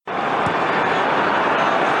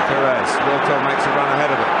Perez. Wilco makes a run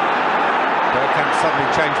ahead of him. Bergkamp suddenly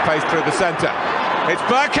changed pace through the centre. It's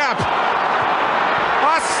Bergkamp!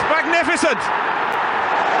 That's magnificent!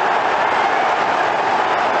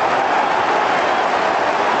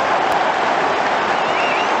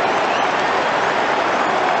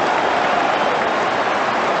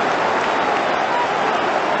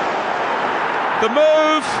 The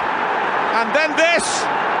move, and then this,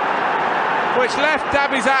 which left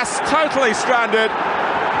Davies Ass totally stranded.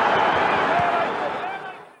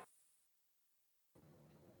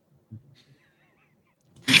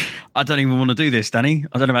 I don't even want to do this, Danny.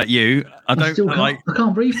 I don't know about you. I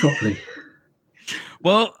can't breathe properly.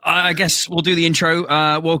 Well, I guess we'll do the intro.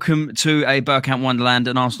 Welcome to a Bergkamp Wonderland,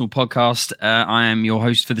 an Arsenal podcast. I am your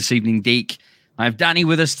host for this evening, Deke. I have Danny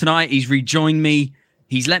with us tonight. He's rejoined me.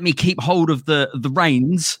 He's let me keep hold of the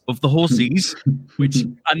reins of the horses,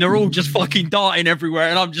 and they're all just fucking darting everywhere,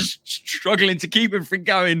 and I'm just struggling to keep everything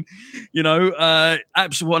going. You know,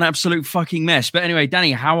 what an absolute fucking mess. But anyway,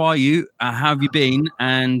 Danny, how are you? How have you been?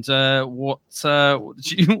 And what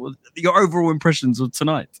your overall impressions of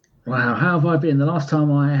tonight? Wow, how have I been? The last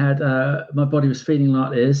time I had my body was feeling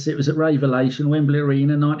like this, it was at Revelation, Wembley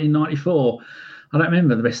Arena, 1994. I don't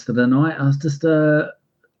remember the rest of the night. I was just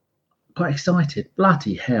quite excited.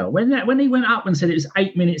 Bloody hell. When he went up and said it was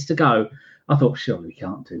 8 minutes to go, I thought, surely we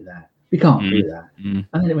can't do that. We can't do that. And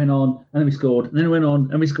then it went on, and then we scored, and then it went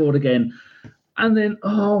on, and we scored again. And then,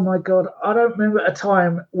 oh my God, I don't remember a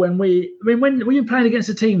time when when you're playing against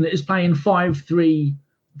a team that is playing 5-3-3-0,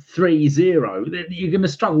 you're going to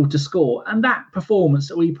struggle to score. And that performance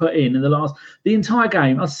that we put in the entire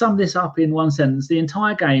game, I'll sum this up in one sentence. The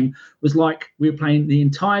entire game was like we were playing the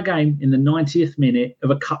entire game in the 90th minute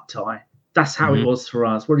of a cup tie. That's how it was for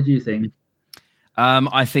us. What did you think?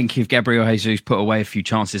 I think if Gabriel Jesus put away a few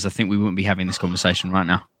chances, I think we wouldn't be having this conversation right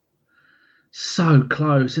now. So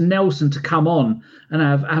close. And Nelson to come on and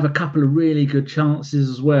have a couple of really good chances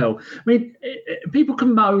as well. I mean, people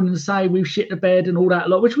can moan and say we've shit the bed and all that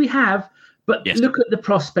lot, which we have. But yes, look at the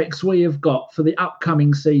prospects we have got for the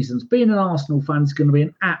upcoming seasons. Being an Arsenal fan is going to be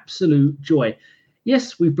an absolute joy.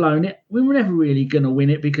 Yes, we've blown it. We were never really going to win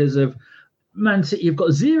it because of Man City. You've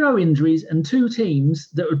got 0 injuries and 2 teams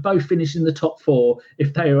that would both finish in the top 4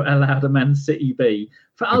 if they were allowed a Man City B.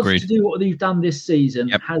 For us to do what we've done this season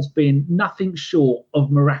has been nothing short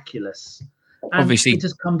of miraculous. And obviously, it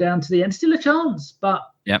has come down to the end. Still a chance, but...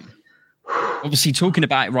 Obviously, talking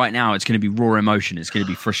about it right now, it's going to be raw emotion. It's going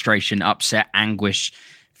to be frustration, upset, anguish.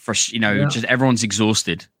 Just everyone's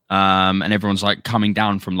exhausted. And everyone's like coming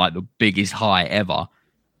down from like the biggest high ever.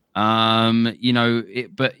 But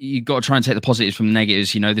you've got to try and take the positives from the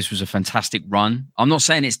negatives. You know, this was a fantastic run. I'm not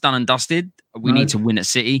saying it's done and dusted. We need to win at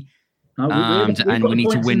City. We need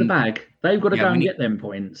to win. In the bag. They've got to go and get them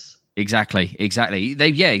points. Exactly. They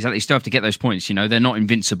still have to get those points. You know, they're not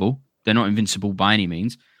invincible. They're not invincible by any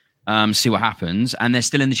means. See what happens. And they're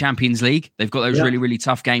still in the Champions League. They've got those really, really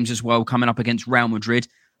tough games as well, coming up against Real Madrid,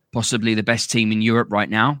 possibly the best team in Europe right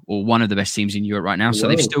now, or one of the best teams in Europe right now. So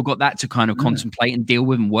they've still got that to kind of contemplate and deal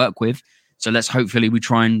with and work with. So hopefully we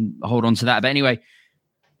try and hold on to that. But anyway,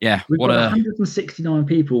 we've got 169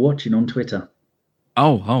 people watching on Twitter.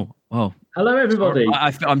 Oh. Hello, everybody.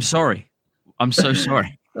 I'm sorry. I'm so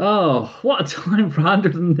sorry. Oh, what a time for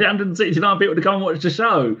 169 people to come and watch the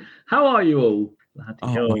show. How are you all?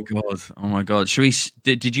 Oh my god! Should we?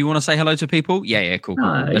 Did you want to say hello to people? Yeah, cool.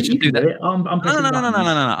 Let's just do that. No.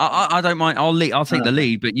 I don't mind. I'll take the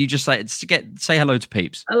lead, but you just say hello to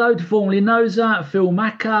peeps. Hello to Formerly Noza, Phil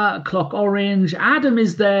Macca, Clock Orange. Adam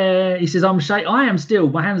is there. He says, I am still.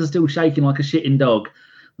 My hands are still shaking like a shitting dog.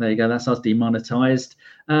 There you go. That's us demonetized.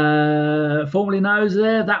 Formerly Noza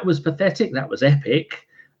there. That was pathetic. That was epic.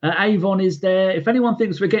 Avon is there. If anyone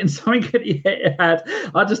thinks we're getting something at the head,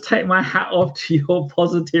 I'll just take my hat off to your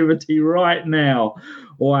positivity right now.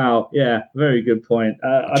 Wow. Yeah, very good point.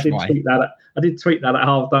 I did tweet that at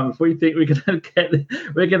halftime. Before you think we're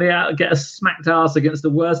gonna get a smacked ass against the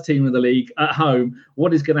worst team in the league at home,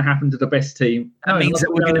 what is going to happen to the best team? That means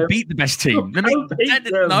that we're going to beat the best team. No,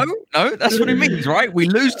 that's what it means, right? We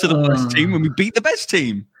lose to the worst team when we beat the best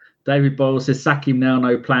team. David Boyle says, sack him now,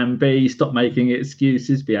 no plan B. Stop making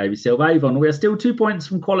excuses. Behave yourself. Avon, we are still 2 points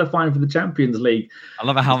from qualifying for the Champions League. I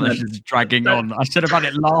love how this is dragging on. I said about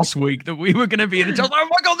it last week that we were going to be in the Champions League. Oh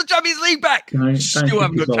my God, the Champions League back. Still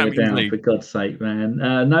haven't got Champions League. For God's sake, man.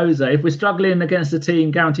 Noza, if we're struggling against a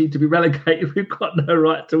team guaranteed to be relegated, we've got no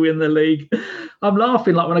right to win the league. I'm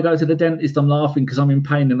laughing like when I go to the dentist, I'm laughing because I'm in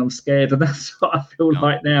pain and I'm scared. And that's what I feel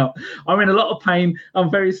like now. I'm in a lot of pain.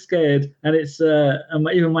 I'm very scared. And it's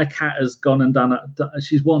even my cat has gone and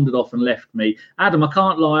she's wandered off and left me. Adam, I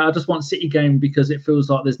can't lie. I just want City game because it feels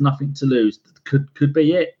like there's nothing to lose. Could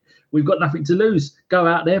be it. We've got nothing to lose. Go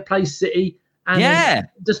out there, play City. And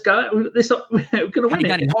just go. We're going to win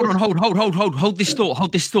Danny, it. Hold this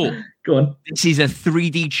thought. Go on. This is a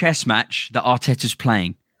 3D chess match that Arteta's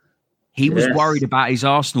playing. He was worried about his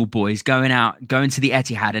Arsenal boys going to the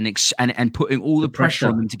Etihad and putting all the pressure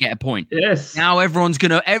on them to get a point. Yes. Now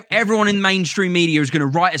everyone in mainstream media is going to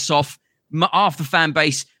write us off. Half the fan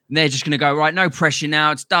base, and they're just going to go, right, no pressure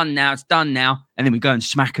now. It's done now. And then we go and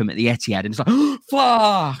smack them at the Etihad, and it's like, oh,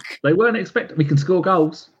 fuck. They weren't expecting we can score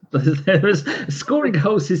goals. Scoring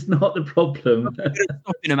goals is not the problem.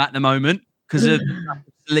 Stopping them at the moment because of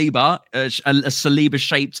Saliba, a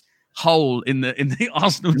Saliba-shaped hole in the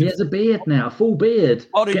Arsenal. He has a beard now, full beard.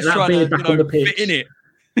 Get that beard back on the pitch. Fit in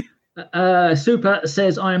it. Super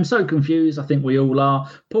says, I am so confused. I think we all are.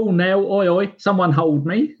 Paul Nell, oi, someone hold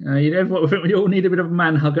me. We all need a bit of a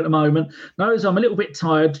man hug at the moment. Knows I'm a little bit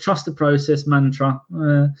tired. Trust the process mantra.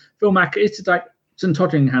 Phil Mack, it's today St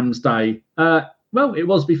Tottenham's day. Well, it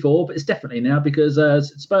was before, but it's definitely now because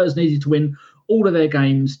Spurs needed to win all of their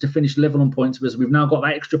games to finish level on points because we've now got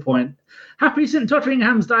that extra point. Happy St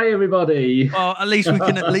Tottenham's Day, everybody. Well, at least we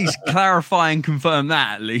can at least clarify and confirm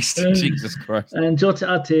that, at least. Jesus Christ. And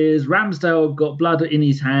Jota tears, Ramsdale got blood in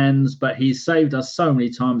his hands, but he's saved us so many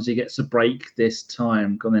times he gets a break this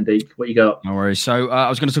time. Go on then, Deke. What you got? No worries. So I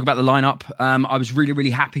was going to talk about the lineup. I was really,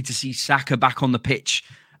 really happy to see Saka back on the pitch.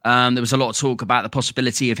 There was a lot of talk about the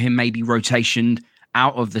possibility of him maybe rotationed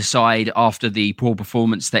out of the side after the poor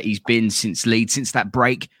performance that he's been since Leeds, since that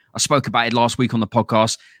break. I spoke about it last week on the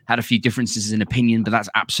podcast, had a few differences in opinion, but that's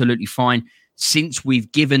absolutely fine. Since we've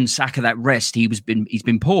given Saka that rest, he's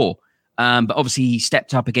been poor. But obviously he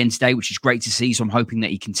stepped up again today, which is great to see. So I'm hoping that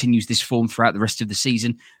he continues this form throughout the rest of the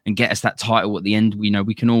season and get us that title at the end.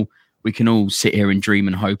 We can all sit here and dream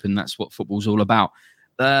and hope, and that's what football's all about.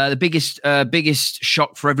 The biggest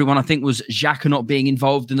shock for everyone, I think, was Xhaka not being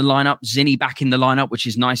involved in the lineup. Zinni back in the lineup, which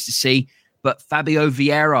is nice to see. But Fabio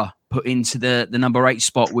Vieira put into the number 8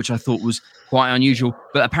 spot, which I thought was quite unusual.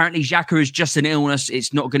 But apparently Xhaka is just an illness.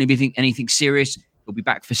 It's not going to be anything serious. He'll be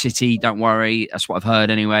back for City. Don't worry. That's what I've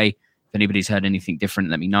heard anyway. If anybody's heard anything different,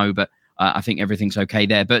 let me know. But I think everything's okay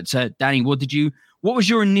there. But Danny, what was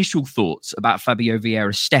your initial thoughts about Fabio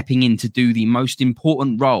Vieira stepping in to do the most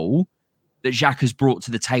important role that Xhaka's brought to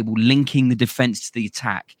the table, linking the defence to the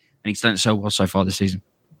attack? And he's done it so well so far this season.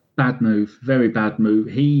 Bad move, very bad move.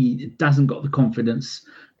 He doesn't got the confidence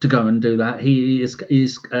to go and do that. He is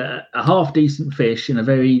a half-decent fish in a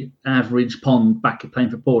very average pond back playing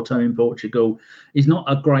for Porto in Portugal. He's not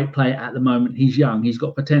a great player at the moment. He's young. He's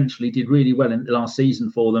got potential. He did really well in the last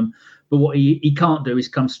season for them. But what he can't do is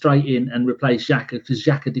come straight in and replace Xhaka because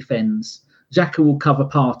Xhaka defends. Xhaka will cover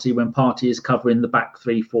Partey when Partey is covering the back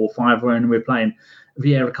 3, 4, 5 when we're playing.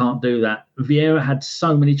 Vieira can't do that. Vieira had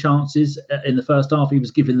so many chances in the first half. He was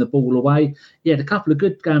giving the ball away. He had a couple of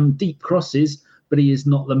good deep crosses, but he is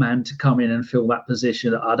not the man to come in and fill that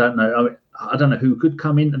position. I don't know. I don't know who could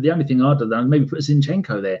come in. And the only thing I'd have done is maybe put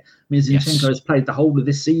Zinchenko there. I mean, Zinchenko has played the whole of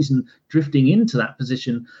this season drifting into that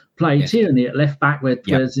position. Play Tierney at left back where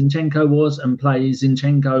Zinchenko was, and play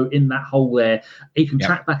Zinchenko in that hole there. He can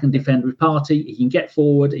track back and defend with Partey. He can get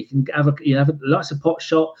forward. He can have a pot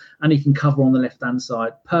shot, and he can cover on the left hand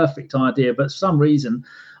side. Perfect idea. But for some reason,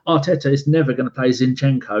 Arteta is never going to play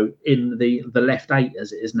Zinchenko in the left 8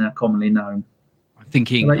 as it is now commonly known. I'm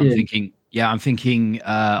thinking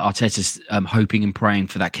Arteta's hoping and praying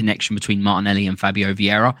for that connection between Martinelli and Fabio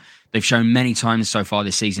Vieira. They've shown many times so far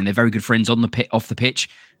this season they're very good friends on the off the pitch,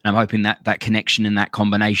 and I'm hoping that connection and that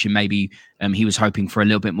combination. Maybe he was hoping for a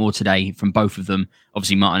little bit more today from both of them.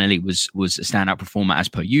 Obviously, Martinelli was a standout performer as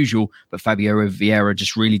per usual, but Fabio Vieira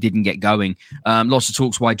just really didn't get going. Lots of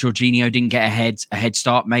talks why Jorginho didn't get a head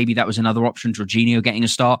start. Maybe that was another option. Jorginho getting a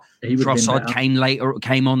start. Trossard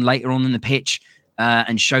came on later on in the pitch.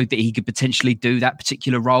 And showed that he could potentially do that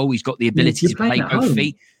particular role. He's got the ability to play both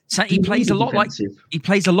feet. He plays a lot like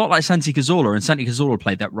Santi Cazorla, and Santi Cazorla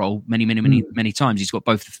played that role many times. He's got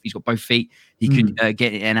both feet. He could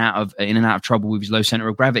get in and out of trouble with his low center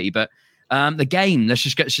of gravity. But the game, let's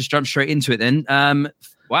just jump straight into it then.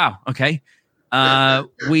 Wow. Okay.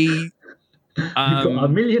 We've got a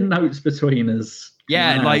million notes between us.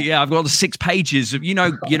 I've got 6 pages of you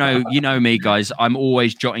know me, guys. I'm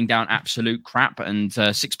always jotting down absolute crap, and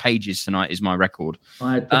 6 pages tonight is my record.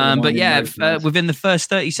 Within the first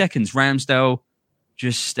 30 seconds, Ramsdale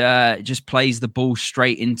just plays the ball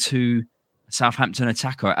straight into Southampton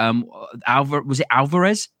attacker. Was it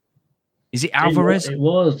Alvarez? Is it Alvarez? It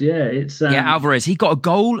was, yeah. It's Alvarez. He got a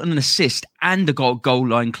goal and an assist and a goal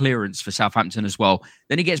line clearance for Southampton as well.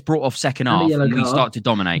 Then he gets brought off second half and we start to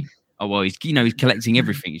dominate. Oh well, he's collecting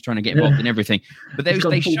everything. He's trying to get involved in everything. But they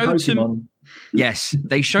showed some. Yes,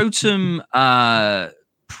 they showed some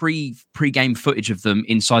pre-game footage of them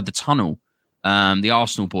inside the tunnel. The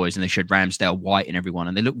Arsenal boys, and they showed Ramsdale, White, and everyone,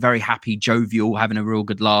 and they looked very happy, jovial, having a real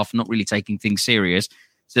good laugh, not really taking things serious.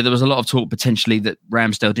 So there was a lot of talk potentially that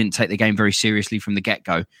Ramsdale didn't take the game very seriously from the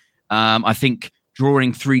get-go. I think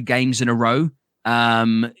drawing 3 games in a row,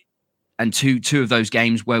 and two of those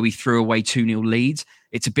games where we threw away 2-0 leads,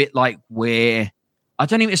 it's a bit like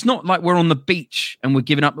it's not like we're on the beach and we're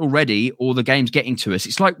giving up already or the game's getting to us.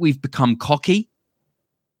 It's like we've become cocky.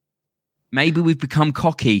 Maybe we've become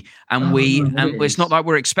cocky and it's not like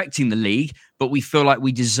we're expecting the league, but we feel like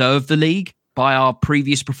we deserve the league by our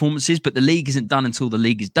previous performances, but the league isn't done until the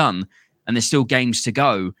league is done and there's still games to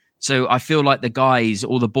go. So I feel like the guys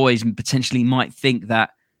or the boys potentially might think that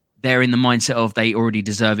they're in the mindset of they already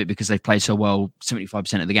deserve it because they've played so well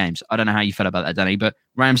 75% of the games. I don't know how you felt about that, Danny, but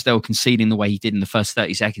Ramsdale conceding the way he did in the first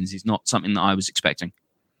 30 seconds is not something that I was expecting.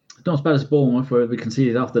 Not as bad as Bournemouth, where we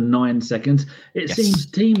conceded after 9 seconds. It seems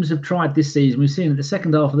teams have tried this season. We've seen in the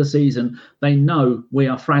second half of the season, they know we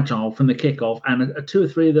are fragile from the kickoff. And 2 or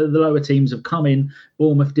 3 of the lower teams have come in.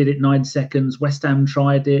 Bournemouth did it 9 seconds. West Ham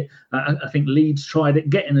tried it. I think Leeds tried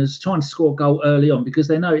it, trying to score a goal early on because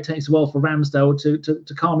they know it takes a while for Ramsdale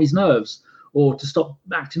to calm his nerves or to stop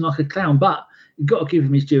acting like a clown. But you've got to give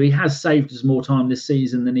him his due. He has saved us more time this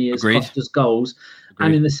season than he has cost us goals. Agreed.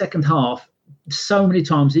 And in the second half, so many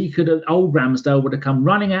times old Ramsdale would have come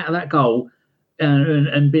running out of that goal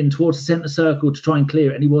and been towards the centre circle to try and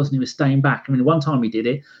clear it, and he wasn't. He was staying back. I mean, one time he did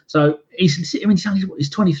it. So he's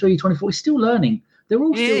 23, 24. He's still learning. They're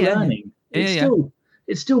all still learning.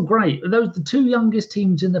 It's still great. Those are the 2 youngest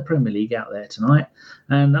teams in the Premier League out there tonight.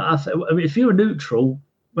 And if you're a neutral,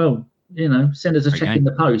 well, send us a check in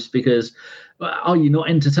the post because are you not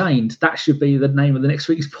entertained? That should be the name of the next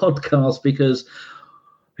week's podcast because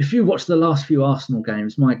if you watch the last few Arsenal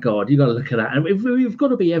games, my God, you've got to look at that. And we've got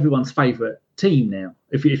to be everyone's favourite team now.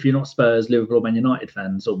 If you're not Spurs, Liverpool, Man United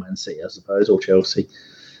fans, or Man City, I suppose, or Chelsea,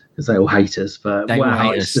 because they all hate us. But they all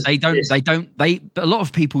hate us. A lot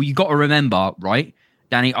of people, you got to remember, right,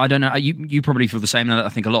 Danny? I don't know. You probably feel the same. I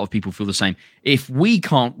think a lot of people feel the same. If we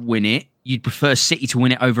can't win it, you'd prefer City to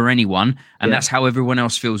win it over anyone, and that's how everyone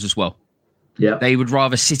else feels as well. Yeah, they would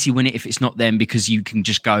rather City win it if it's not them because you can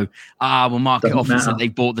just go, we'll mark it off and say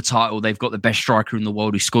they've bought the title. They've got the best striker in the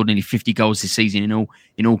world who scored nearly 50 goals this season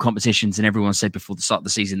in all competitions. And everyone said before the start of the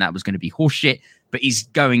season that was going to be horseshit. But he's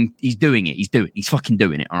doing it. He's fucking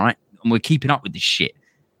doing it. All right. And we're keeping up with this shit.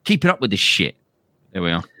 There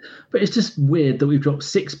we are. But it's just weird that we've dropped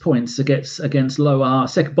 6 points against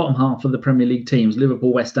bottom half of the Premier League teams,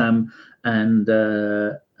 Liverpool, West Ham, and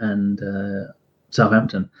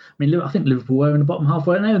Southampton. I mean, I think Liverpool were in the bottom half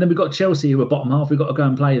right now. And then we've got Chelsea who are bottom half. We've got to go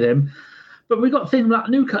and play them. But we've got things like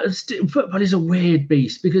Newcastle. Football is a weird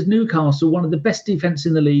beast because Newcastle, one of the best defence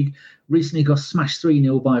in the league, recently got smashed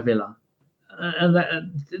 3-0 by Villa.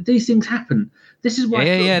 And these things happen. This is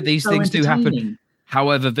why these things do happen.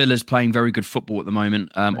 However, Villa's playing very good football at the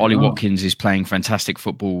moment. Ollie Watkins is playing fantastic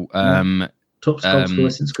football. Top goal scorer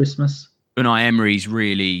since Christmas. Unai Emery's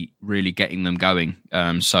really, really getting them going.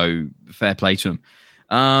 So fair play to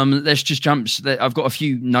them. Let's just jump. I've got a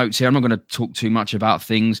few notes here. I'm not going to talk too much about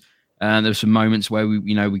things. There were some moments where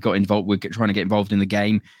we got involved. We're trying to get involved in the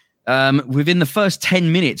game. Within the first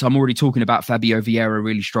 10 minutes, I'm already talking about Fabio Vieira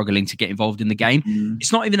really struggling to get involved in the game.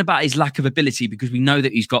 It's not even about his lack of ability because we know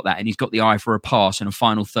that he's got that and he's got the eye for a pass and a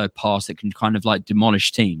final third pass that can kind of like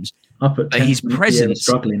demolish teams. But his presence,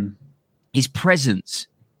 his presence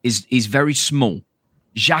is very small.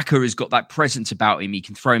 Xhaka has got that presence about him. He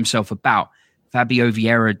can throw himself about. Fabio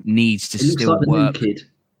Vieira needs to still work.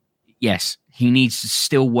 Yes, he needs to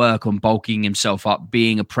still work on bulking himself up,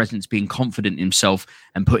 being a presence, being confident in himself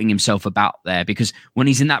and putting himself about there. Because when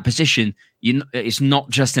he's in that position, it's not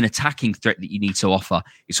just an attacking threat that you need to offer.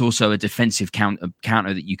 It's also a defensive counter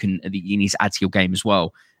that you need to add to your game as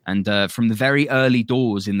well. And from the very early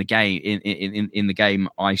doors in the game, in the game,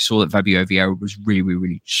 I saw that Fabio Vieira was really,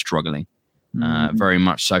 really struggling, very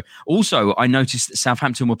much so. Also, I noticed that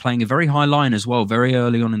Southampton were playing a very high line as well, very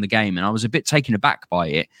early on in the game, and I was a bit taken aback by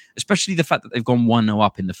it, especially the fact that they've gone 1-0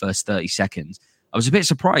 up in the first 30 seconds. I was a bit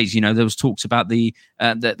surprised. There was talks about the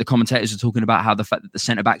commentators are talking about how the fact that the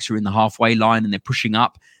centre backs are in the halfway line and they're pushing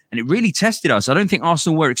up, and it really tested us. I don't think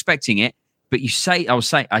Arsenal were expecting it, but I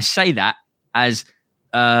say that as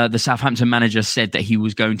the Southampton manager said that he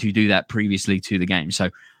was going to do that previously to the game. So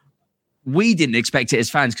we didn't expect it as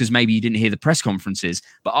fans because maybe you didn't hear the press conferences,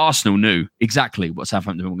 but Arsenal knew exactly what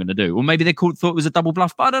Southampton were going to do. Or maybe they thought it was a double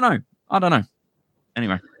bluff, but I don't know.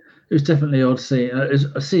 Anyway. It was definitely odd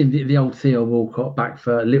seeing the old Theo Walcott back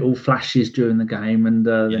for little flashes during the game, and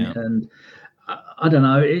I don't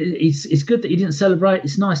know. It's good that he didn't celebrate.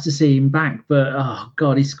 It's nice to see him back, but oh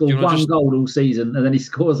god, he scored one goal all season, and then he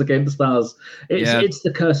scores against us. It's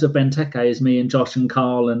the curse of Benteke, as me and Josh and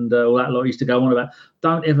Carl and all that lot used to go on about.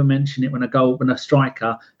 Don't ever mention it when a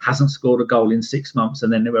striker hasn't scored a goal in 6 months,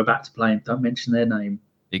 and then they were about to play him. Don't mention their name.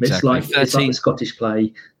 Exactly. It's like the Scottish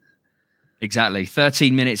play. Exactly.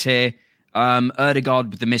 13 minutes here. Ødegaard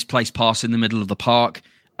with the misplaced pass in the middle of the park.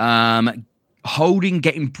 Holding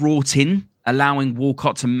getting brought in, allowing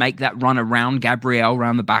Walcott to make that run around Gabriel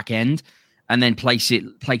around the back end, and then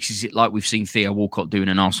places it like we've seen Theo Walcott do in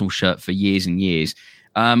an Arsenal shirt for years and years.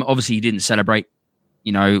 Obviously, he didn't celebrate.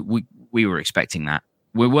 You know, we were expecting that.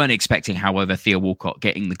 We weren't expecting, however, Theo Walcott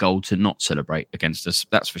getting the goal to not celebrate against us.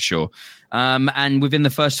 That's for sure. And within the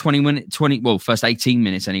first first 18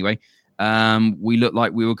 minutes anyway, we looked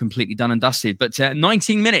like we were completely done and dusted. But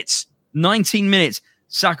 19 minutes,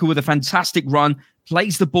 Saka with a fantastic run,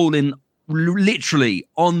 plays the ball in literally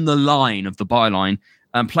on the line of the byline,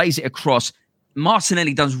 and plays it across.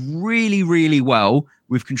 Martinelli does really, really well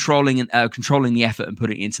with controlling the effort and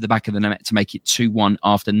putting it into the back of the net to make it 2-1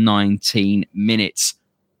 after 19 minutes.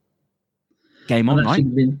 Game on, right?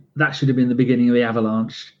 That should have been the beginning of the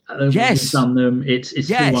avalanche. Yes. We've done them. It's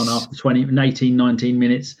 2-1 after 19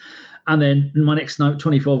 minutes. And then my next note,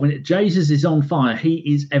 24 minutes. Jesus is on fire. He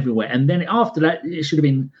is everywhere. And then after that, it should have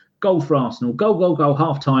been goal for Arsenal. Goal,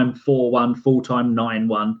 half-time 4-1, full-time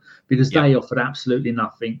 9-1, because they offered absolutely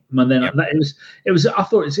nothing. And then it was. I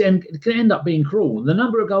thought it could end up being cruel. The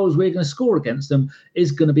number of goals we're going to score against them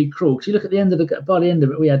is going to be cruel. Because you look at by the end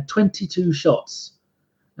of it, we had 22 shots.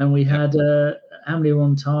 And we had, how many were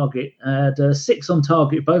on target? Had 6 on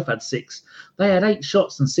target. Both had 6. They had 8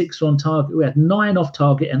 shots and 6 were on target. We had 9 off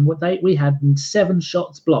target, and we had 7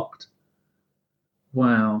 shots blocked.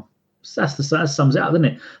 Wow. That sums it up, doesn't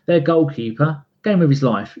it? Their goalkeeper, game of his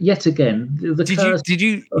life, yet again. He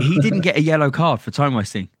didn't get a yellow card for time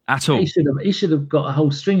wasting at all. He should have got a whole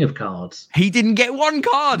string of cards. He didn't get one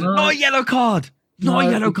card, not a yellow card. Not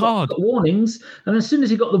a yellow card. Got warnings, and as soon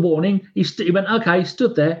as he got the warning, he went, okay,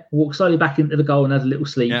 stood there, walked slowly back into the goal and had a little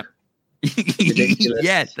sleep. Yeah,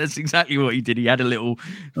 yeah, that's exactly what he did. He had a little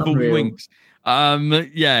full wings.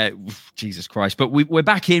 Jesus Christ. But we're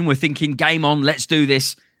back in, we're thinking, game on, let's do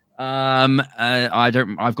this.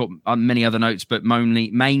 I've got many other notes, but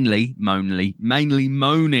mainly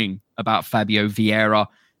moaning about Fabio Vieira.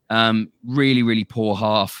 Really, really poor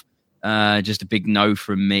half. Just a big no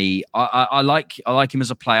from me. I like him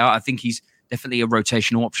as a player. I think he's definitely a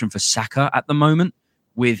rotational option for Saka at the moment,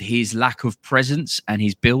 with his lack of presence and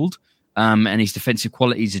his build, and his defensive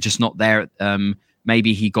qualities are just not there.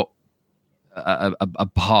 Maybe he got a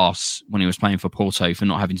pass when he was playing for Porto for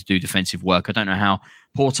not having to do defensive work. I don't know how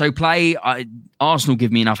Porto play. Arsenal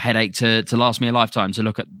give me enough headache to last me a lifetime to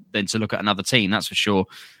look at another team. That's for sure.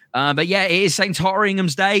 But yeah, it is St.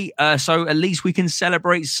 Totteringham's Day, so at least we can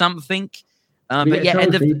celebrate something.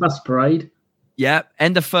 End of bus parade. Yeah,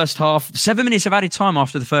 end of first half. 7 minutes of added time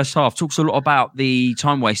after the first half. Talks a lot about the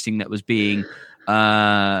time wasting that was being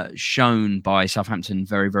shown by Southampton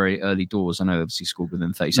very, very early doors. I know obviously scored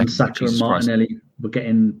within 30 seconds. Saka and Martinelli were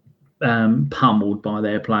getting pummeled by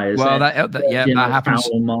their players. Well, that happens.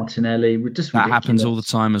 Martinelli, just that happens all the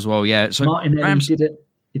time as well. Yeah, so Martinelli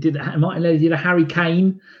Martinelli did a Harry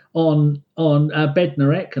Kane on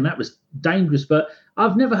Bednarek, and that was dangerous. But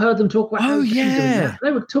I've never heard them talk about. Oh yeah,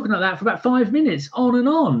 they were talking about that for about 5 minutes, on and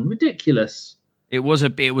on. Ridiculous.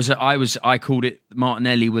 I called it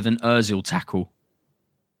Martinelli with an Ozil tackle.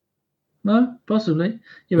 No, possibly.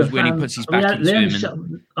 Yeah, when he puts his back into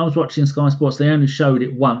him. I was watching Sky Sports. They only showed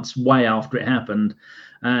it once, way after it happened.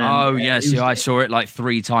 I saw it like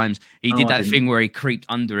 3 times. He did that thing where he creeped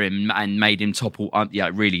under him and made him topple.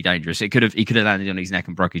 Really dangerous. He could have landed on his neck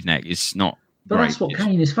and broke his neck. It's not. But great. That's what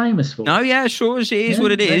Kane is famous for. No, yeah, sure, it is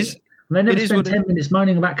what it is. They never spend 10 minutes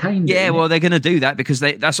moaning about Kane. Yeah, well, they're going to do that because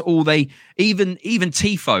that's all they. Even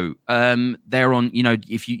Tifo, they're on. You know,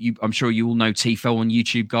 if you, I'm sure you all know Tifo on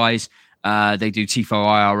YouTube, guys. They do Tifo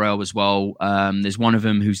IRL as well. There's one of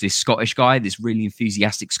them who's this Scottish guy, this really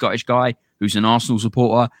enthusiastic Scottish guy who's an Arsenal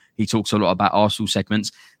supporter. He talks a lot about Arsenal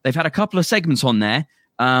segments. They've had a couple of segments on there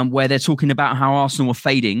where they're talking about how Arsenal are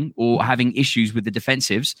fading or having issues with the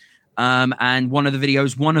defensives. And one of the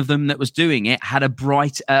videos, one of them that was doing it had a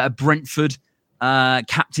Brentford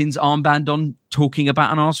captain's armband on, talking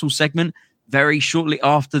about an Arsenal segment very shortly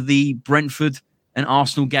after the Brentford an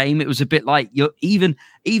Arsenal game. It was a bit like even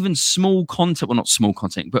small content, well, not small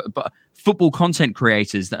content, but football content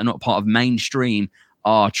creators that are not part of mainstream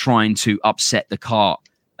are trying to upset the cart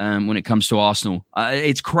when it comes to Arsenal.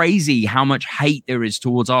 It's crazy how much hate there is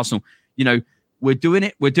towards Arsenal. We're doing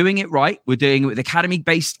it right. We're doing it with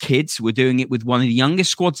academy-based kids. We're doing it with one of the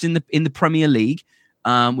youngest squads in the Premier League.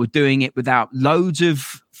 We're doing it without loads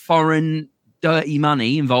of foreign dirty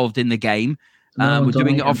money involved in the game. We're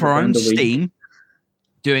doing it off our own steam.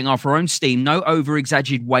 No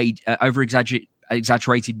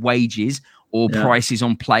exaggerated wages or prices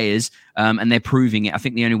on players, and they're proving it. I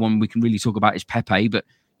think the only one we can really talk about is Pepe, but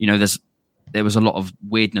there was a lot of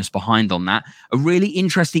weirdness behind on that. A really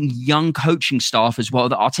interesting young coaching staff as well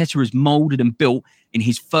that Arteta has moulded and built in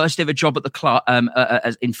his first ever job at the club,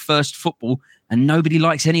 in first football, and nobody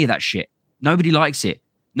likes any of that shit. Nobody likes it.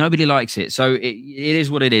 So it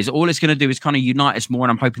is what it is. All it's going to do is kind of unite us more,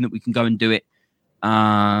 and I'm hoping that we can go and do it.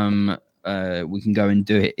 I've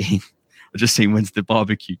just seen when's the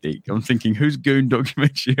barbecue, Deke. I'm thinking, who's Goon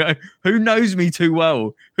documentary? Who knows me too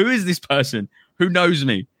well? Who is this person? Who knows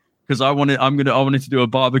me? Because I wanted to do a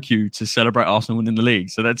barbecue to celebrate Arsenal winning the league.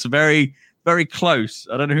 So that's very, very close.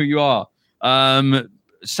 I don't know who you are.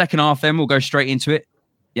 Second half, then we'll go straight into it.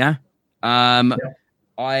 Yeah. My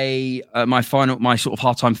sort of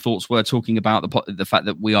halftime thoughts were talking about the fact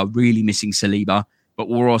that we are really missing Saliba, but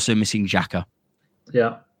we're also missing Xhaka.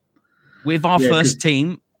 Yeah. With our first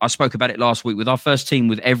team, I spoke about it last week. With our first team,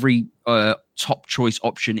 with every top choice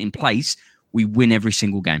option in place, we win every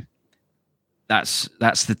single game. That's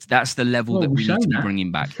the level that we need to be bringing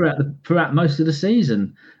back throughout most of the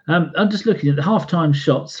season. I'm just looking at the halftime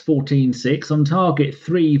shots, 14-6 on target,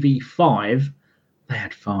 3v5. They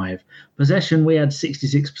had 5. Possession, we had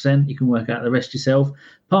 66%. You can work out the rest yourself.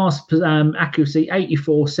 Pass accuracy,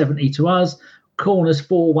 84-70 to us. Corners,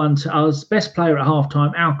 4-1 to us. Best player at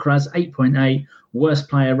halftime, Alcaraz, 8.8. Worst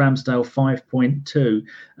player, Ramsdale, 5.2.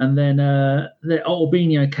 And then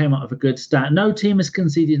Albinho came up with a good stat. No team has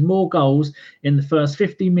conceded more goals in the first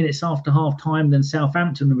 15 minutes after half-time than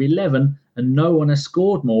Southampton with 11, and no one has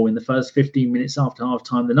scored more in the first 15 minutes after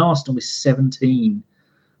half-time than Arsenal with 17.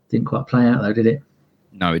 Didn't quite play out, though, did it?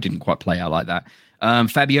 No, it didn't quite play out like that.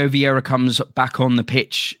 Fabio Vieira comes back on the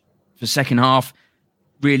pitch for second half.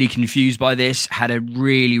 Really confused by this. Had a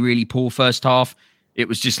really, really poor first half. It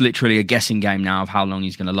was just literally a guessing game now of how long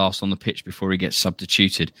he's going to last on the pitch before he gets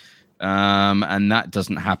substituted. And that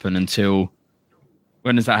doesn't happen until...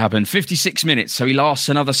 When does that happen? 56 minutes. So he lasts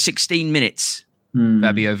another 16 minutes.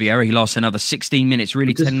 Fabio Vieira, he lasts another 16 minutes.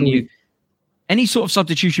 Really telling you... Any sort of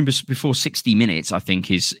substitution before 60 minutes, I think,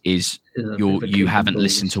 is you haven't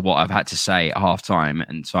listened to what I've had to say at half-time,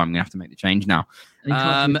 and so I'm going to have to make the change now. He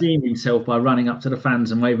tried to redeem himself by running up to the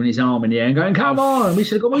fans and waving his arm in the air and going, "Come on!" We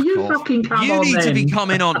should have gone, "Well, you fucking come on, You need then. to be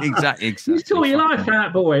coming on." Exactly. You saw your life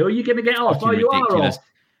out, boy. Or are you going to get off? Oh, you ridiculous.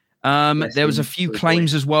 Are off. There was a few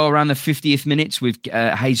claims as well around the 50th minutes with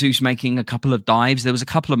Jesus making a couple of dives. There was a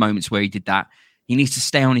couple of moments where he did that. He needs to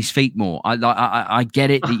stay on his feet more. I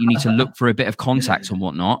get it that you need to look for a bit of contact and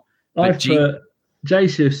whatnot. I've put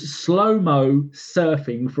Jesus slow-mo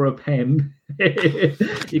surfing for a pen. You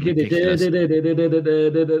could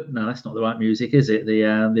no, that's not the right music, is it?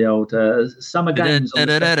 The old Summer Games.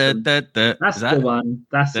 That's the one.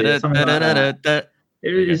 That's it. Something like that.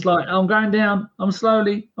 It's like, I'm going down. I'm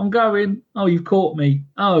slowly. I'm going. Oh, you've caught me.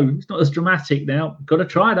 Oh, it's not as dramatic now. Got to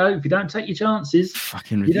try though. If you don't take your chances,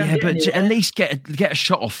 fucking but at least get a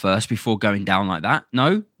shot off first before going down like that.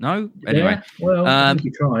 No. Anyway, well, I think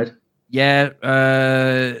you tried.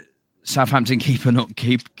 Yeah. Southampton keeper not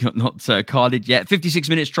carded yet. 56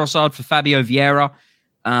 minutes Trossard for Fabio Vieira.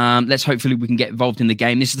 Let's hopefully we can get involved in the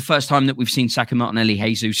game. This is the first time that we've seen Saka, Martinelli,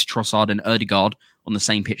 Jesus, Trossard, and Ødegaard on the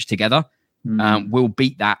same pitch together. We'll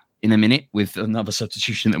beat that in a minute with another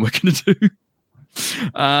substitution that we're going to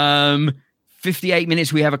do. 58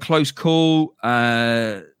 minutes, we have a close call.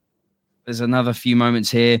 There's another few moments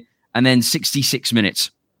here. And then 66 minutes.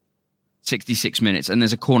 66 minutes, and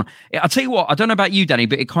there's a corner. I'll tell you what, I don't know about you, Danny,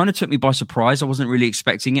 but it kind of took me by surprise. I wasn't really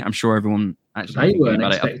expecting it. I'm sure everyone actually... They weren't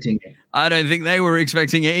expecting it. I don't think they were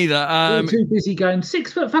expecting it either. You're too busy going,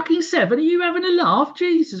 6'7". Are you having a laugh?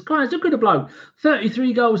 Jesus Christ, look at the bloke.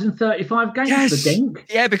 33 goals in 35 games for Genk.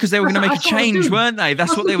 Yeah, because they were going to make a change, weren't they?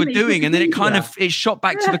 That's what they were doing. And then it shot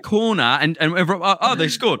back to the corner and everyone, they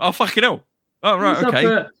scored. Oh, fucking hell. Oh, right,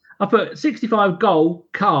 okay. I put 65 goal,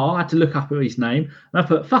 Carr, I had to look up at his name, and I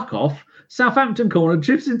put fuck off. Southampton corner,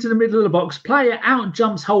 drifts into the middle of the box, player out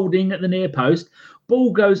jumps Holding at the near post,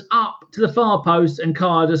 ball goes up to the far post and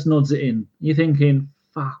Carr just nods it in. You're thinking,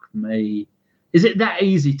 fuck me. Is it that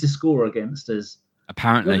easy to score against us?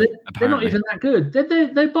 Apparently, they're not even that good.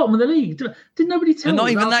 They're bottom of the league. Did nobody tell? They're not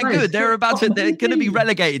even that good. They're going to be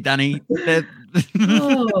relegated, Danny. At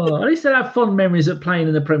least they'll have fond memories of playing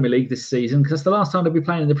in the Premier League this season, because the last time they'll be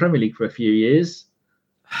playing in the Premier League for a few years.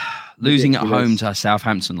 Losing at home to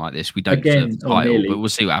Southampton like this, we don't deserve the title, but we'll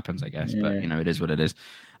see what happens, I guess. Yeah. But it is what it is.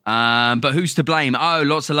 But who's to blame? Oh,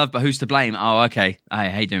 lots of love, but who's to blame? Oh, okay. Hey,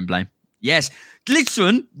 how you doing, Blame? Yes,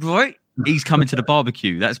 listen, right? He's coming to the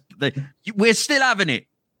barbecue. We're still having it.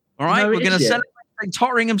 All right, we're going to celebrate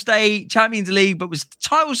Tottenham's Day, Champions League, but the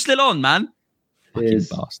title's still on, man. Fucking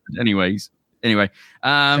bastard. Anyway,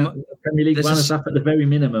 Premier League runners up at the very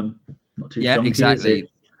minimum. Not too strong, exactly.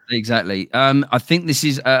 Exactly. I think this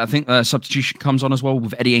is. I think substitution comes on as well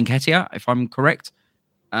with Eddie Nketiah, if I'm correct.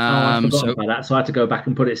 I forgot about that, so I had to go back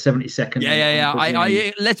and put it 70 seconds. Yeah.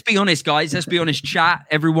 I let's be honest, guys. Let's be honest. Chat,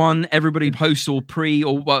 everybody posts or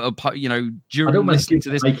during listening to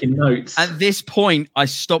this, making notes. At this point, I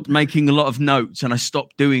stopped making a lot of notes and I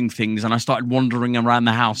stopped doing things and I started wandering around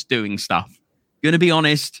the house doing stuff. Gonna be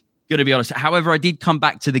honest. However, I did come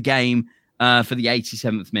back to the game for the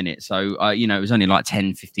 87th minute. So, it was only like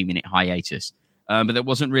 10, 15-minute hiatus. But there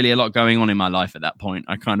wasn't really a lot going on in my life at that point.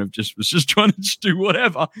 I kind of was just trying to do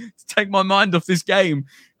whatever to take my mind off this game.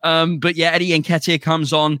 But yeah, Eddie Nketiah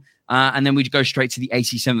comes on, and then we go straight to the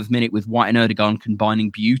 87th minute with White and Ødegaard combining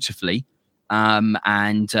beautifully. And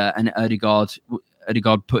Ødegaard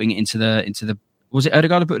putting it into the was it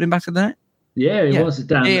Ødegaard who put it back to the net? Yeah, it was.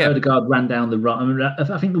 Ødegaard ran down the right.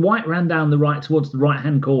 I think the White ran down the right towards the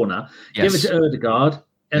right-hand corner. Yes. Give it to Ødegaard.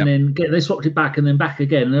 And then they swapped it back and then back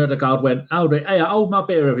again. And Ødegaard went, hey, hold my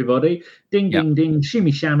beer, everybody. Ding, ding, ding,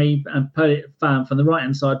 shimmy, shammy, and put it from the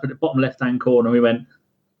right-hand side, put it bottom left-hand corner. We went,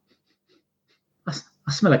 I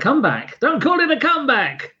smell a comeback. Don't call it a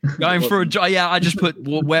comeback. Going for I just put,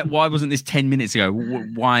 why wasn't this 10 minutes ago?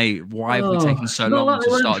 Why have we taken so long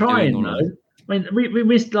to start doing all of this? I mean, we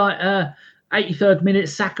missed 83rd minute,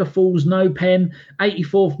 Saka falls, no pen.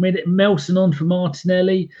 84th minute, Melson on for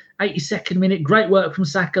Martinelli. 82nd minute, great work from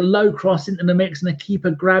Saka, low cross into the mix, and the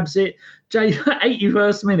keeper grabs it.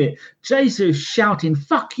 81st minute, Jesus shouting,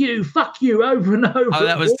 fuck you, over and over. Oh,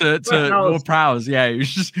 that was to Ward-Prowse. Yeah, it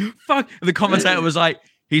was just, fuck. The commentator was like,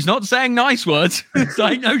 he's not saying nice words. It's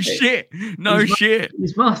like, no shit.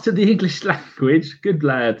 He's mastered the English language. Good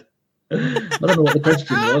lad. I don't know what the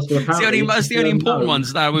question was, but apparently that's the only important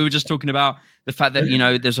ones. Now, we were just talking about the fact that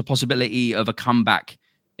there's a possibility of a comeback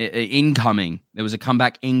incoming. There was a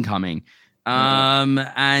comeback incoming,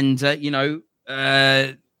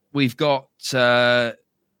 we've got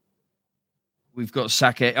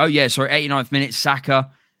Saka. Oh yeah, sorry, 89th minute,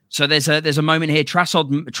 Saka. So there's a moment here.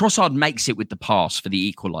 Trossard makes it with the pass for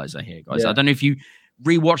the equaliser here, guys. Yeah. I don't know if you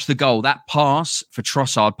rewatch the goal. That pass for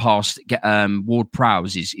Trossard past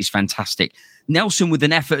Ward-Prowse is fantastic. Nelson with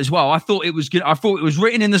an effort as well. I thought it was good. I thought it was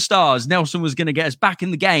written in the stars. Nelson was going to get us back in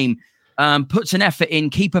the game. Puts an effort in.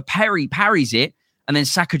 Keeper parries it, and then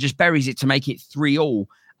Saka just buries it to make it 3-3.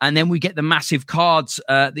 And then we get the massive cards.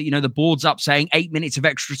 The board's up saying 8 minutes of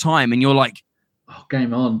extra time, and you're like, "Oh,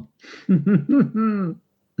 game on!"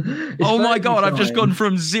 Oh my God! I've just gone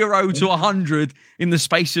from 0 to 100 in the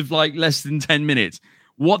space of less than 10 minutes.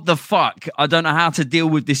 What the fuck? I don't know how to deal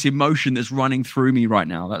with this emotion that's running through me right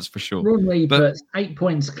now. That's for sure. Ron puts 8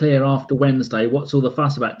 points clear after Wednesday. What's all the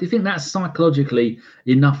fuss about? Do you think that's psychologically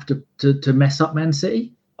enough to mess up Man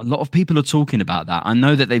City? A lot of people are talking about that. I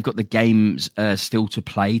know that they've got the games still to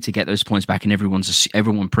play to get those points back, and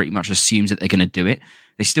everyone pretty much assumes that they're going to do it.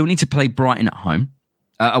 They still need to play Brighton at home,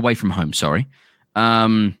 away from home. Sorry,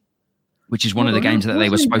 which is one of the games that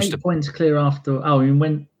they were supposed to. 8 points clear after. Oh,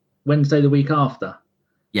 when Wednesday the week after.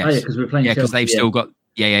 Yes, because we're playing. Yeah, because they've still got.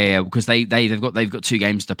 Yeah. Because they've got 2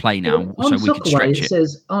 games to play now, so we could stretch it. It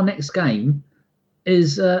says our next game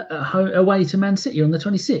is away to Man City on the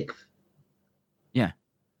 26th. Yeah.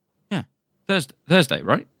 Thursday,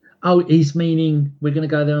 right? Oh, he's meaning we're going to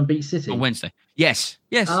go there and beat City on Wednesday. Yes.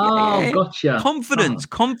 Oh, gotcha.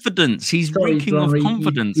 Confidence. He's reeking of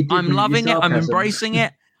confidence. I'm loving it. I'm embracing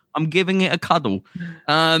it. I'm giving it a cuddle.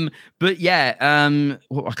 But yeah, I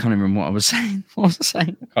can't remember what I was saying. What was I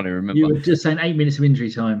saying? I can't even remember. You were just saying 8 minutes of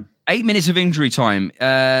injury time. 8 minutes of injury time.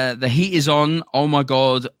 The heat is on. Oh my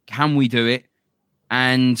God, can we do it?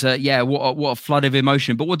 And what a flood of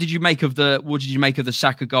emotion. But what did you make of the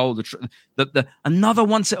Saka goal? Another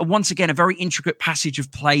once again a very intricate passage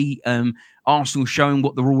of play. Arsenal showing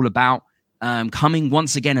what they're all about. Coming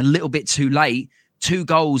once again a little bit too late. 2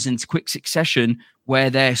 goals in quick succession,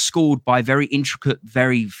 where they're scored by very intricate,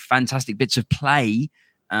 very fantastic bits of play,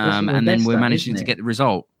 and then we're managing to get the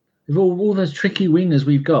result. With all those tricky wingers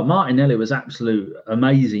we've got, Martinelli was absolute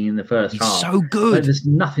amazing in the first half. So good. But there's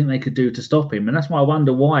nothing they could do to stop him, and that's why I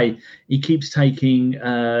wonder why he keeps taking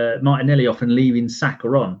Martinelli off and leaving Saka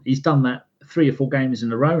on. He's done that 3 or 4 games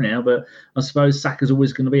in a row now, but I suppose Saka's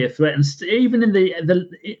always going to be a threat. And even in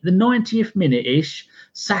the 90th minute ish,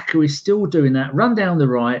 Saka is still doing that. Run down the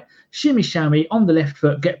right, shimmy shammy on the left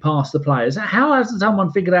foot, get past the players. How has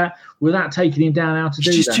someone figured out without taking him down how to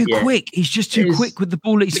do that? He's just too quick. He's just too quick with the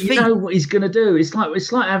ball at his feet. You know what he's going to do. It's like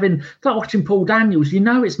watching Paul Daniels. You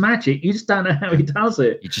know it's magic. You just don't know how he does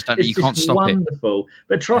it. You just don't. You can't stop it. Wonderful.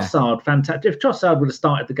 But Trossard, fantastic. If Trossard would have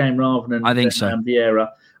started the game rather than Vieira,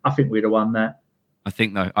 I think we'd have won that. I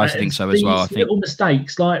think so as well. I think little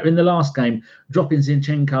mistakes like in the last game, dropping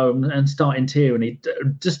Zinchenko and starting Tierney,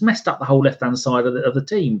 just messed up the whole left-hand side of the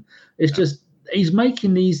team. It's just he's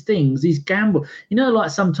making these things, these gamble. You know,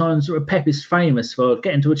 like sometimes Pep is famous for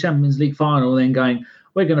getting to a Champions League final and then going,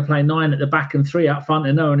 we're going to play 9 at the back and 3 up front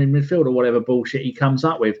and no one in midfield or whatever bullshit he comes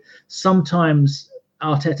up with. Sometimes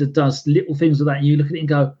Arteta does little things like that and you look at it and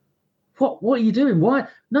go, What are you doing? Why?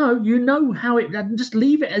 No, you know how it. Just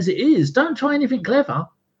leave it as it is. Don't try anything clever.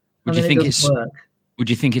 Would you think it's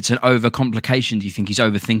an overcomplication? Do you think he's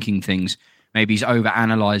overthinking things? Maybe he's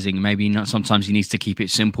over-analysing. Maybe not. Sometimes he needs to keep it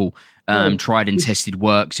simple. Tried and tested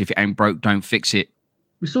works. If it ain't broke, don't fix it.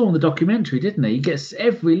 We saw in the documentary, didn't he? He gets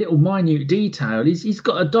every little minute detail. He's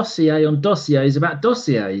got a dossier on dossiers about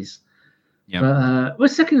dossiers. Yeah. We're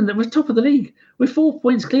second. We're top of the league. We're 4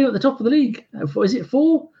 points clear at the top of the league. Is it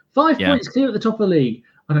 4? 5 points clear at the top of the league.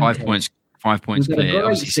 5 points. 5 points clear.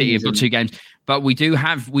 Obviously, City have got 2 games, but we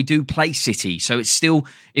do play City, so it's still.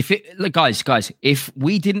 Guys, if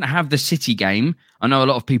we didn't have the City game, I know a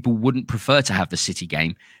lot of people wouldn't prefer to have the City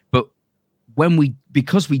game, but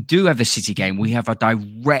because we do have the City game, we have a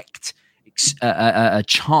direct a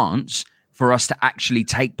chance for us to actually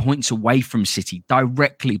take points away from City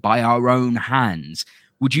directly by our own hands.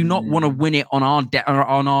 Would you not want to win it on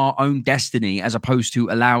our own destiny as opposed to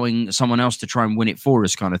allowing someone else to try and win it for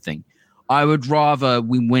us kind of thing? I would rather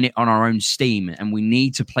we win it on our own steam, and we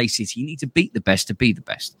need to play City. You need to beat the best to be the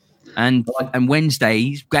best. And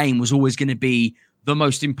Wednesday's game was always going to be the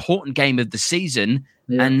most important game of the season,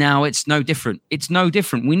 and now it's no different. It's no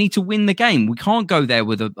different. We need to win the game. We can't go there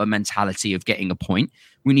with a mentality of getting a point.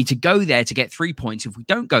 We need to go there to get 3 points. If we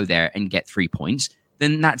don't go there and get 3 points,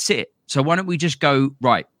 then that's it. So why don't we just go,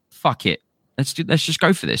 right, fuck it. Let's just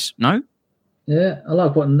go for this, no? Yeah, I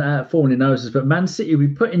like what Formula knows, but Man City will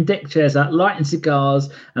be putting deck chairs out, lighting cigars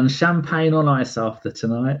and champagne on ice after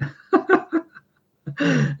tonight.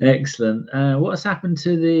 Excellent. What has happened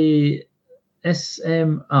to the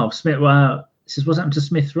Smith? Wow, this is what's happened to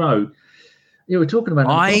Smith Rowe. Yeah, we were talking about it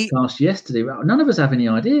on the podcast yesterday. None of us have any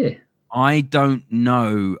idea. I don't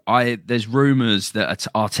know. There's rumours that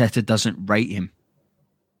Arteta doesn't rate him.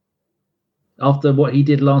 After what he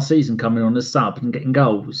did last season, coming on as sub and getting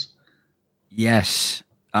goals. Yes.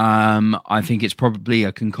 I think it's probably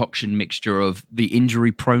a concoction mixture of the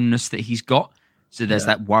injury proneness that he's got. So there's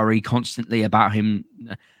that worry constantly about him,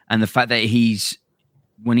 and the fact that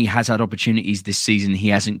when he has had opportunities this season, he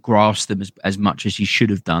hasn't grasped them as much as he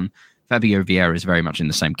should have done. Fabio Vieira is very much in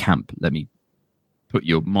the same camp. Let me put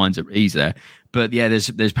your minds at ease there. But yeah, there's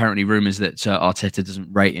apparently rumours that Arteta doesn't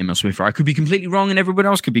rate him or Smith Rowe. I could be completely wrong, and everyone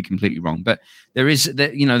else could be completely wrong. But there's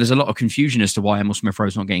a lot of confusion as to why Emil Smith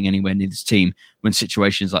Rowe's not getting anywhere near this team when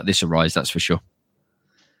situations like this arise. That's for sure.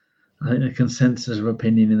 I think the consensus of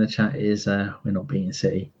opinion in the chat is we're not beating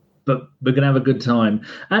City, but we're going to have a good time.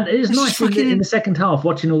 And it's nice in the second half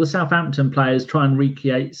watching all the Southampton players try and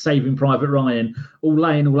recreate Saving Private Ryan, all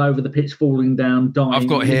laying all over the pitch, falling down, dying. I've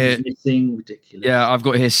got here missing, ridiculous. Yeah, I've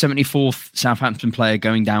got here 74th Southampton player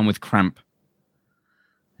going down with cramp.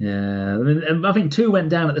 Yeah, I think 2 went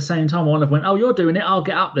down at the same time. One of them went, "Oh, you're doing it. I'll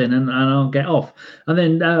get up then, and I'll get off." And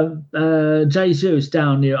then Jesus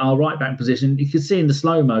down near our right back position. You could see in the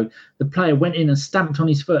slow mo, the player went in and stamped on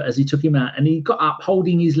his foot as he took him out, and he got up,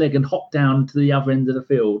 holding his leg, and hopped down to the other end of the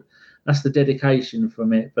field. That's the dedication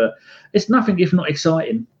from it. But it's nothing if not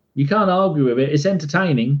exciting. You can't argue with it. It's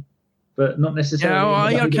entertaining, but not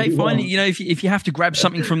necessarily. Yeah, okay, fine. You know, if you have to grab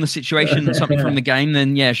something from the situation and something from the game,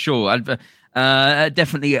 then yeah, sure.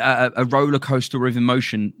 Definitely a roller coaster of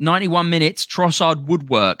emotion. 91 minutes. Trossard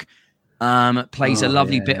woodwork plays a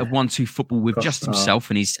lovely bit of 1-2 football with just himself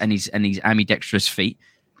and his ambidextrous feet,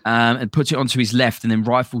 and puts it onto his left and then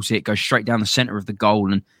rifles it, goes straight down the center of the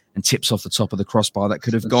goal and tips off the top of the crossbar. That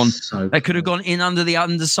could have gone in under the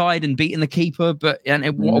underside and beaten the keeper.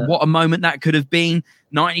 What a moment that could have been.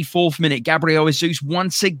 94th minute. Gabriel Jesus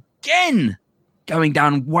once again going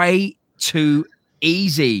down way too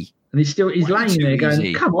easy. And he's laying there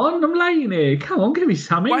going, come on, I'm laying here. Come on, give me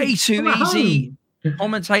something. Way too easy.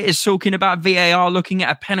 Commentators talking about VAR, looking at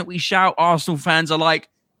a penalty shout. Arsenal fans are like,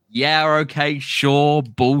 yeah, okay, sure,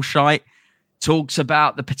 bullshit. Talks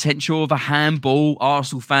about the potential of a handball.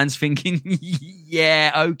 Arsenal fans thinking,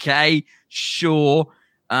 yeah, okay, sure.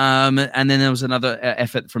 And then there was another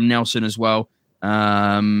effort from Nelson as well.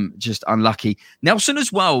 Just unlucky. Nelson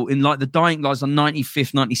as well, in like the dying lights on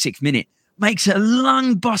 95th, 96th minute, makes a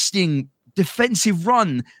lung-busting defensive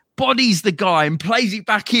run, bodies the guy and plays it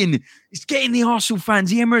back in. It's getting the Arsenal fans,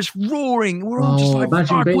 the Emirates roaring. We're all just like,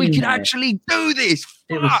 fuck, we can actually do this. Fuck.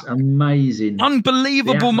 It was amazing.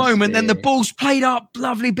 Unbelievable moment. Then the ball's played up,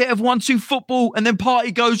 lovely bit of 1-2 football, and then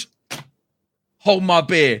Partey goes, hold my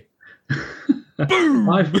beer. Boom!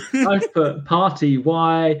 I've put Partey,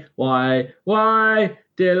 why,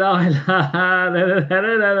 Delilah.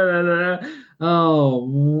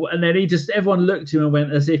 Oh, and then everyone looked at him and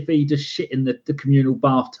went as if he just shit in the communal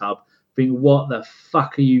bathtub, thinking, what the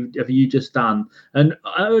fuck have you just done? And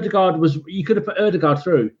you could have put Ødegaard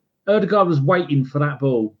through. Ødegaard was waiting for that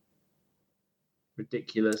ball.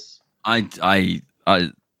 Ridiculous. I don't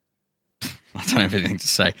have anything to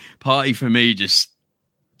say. Partey for me just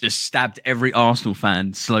stabbed every Arsenal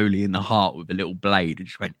fan slowly in the heart with a little blade and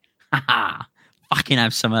just went, ha, fucking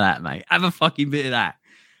have some of that, mate. Have a fucking bit of that.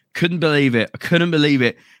 Couldn't believe it. I couldn't believe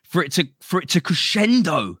it. For it to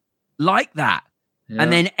crescendo like that, yeah.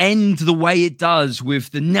 And then end the way it does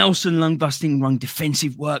with the Nelson lung-busting run,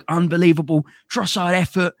 defensive work, unbelievable, Trossard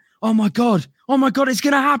effort. Oh my God, it's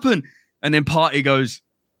going to happen. And then Partey goes,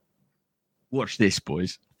 watch this,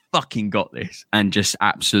 boys. Fucking got this. And just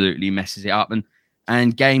absolutely messes it up.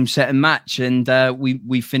 And game, set, and match. And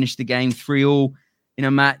we finished the game 3-3 in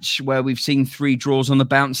a match where we've seen 3 draws on the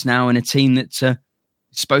bounce now in a team that's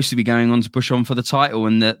supposed to be going on to push on for the title.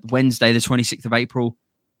 And that Wednesday, the 26th of April,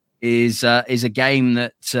 is a game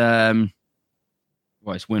that,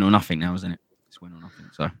 it's win or nothing now, isn't it? It's win or nothing.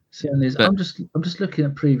 So I'm just looking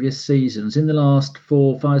at previous seasons. In the last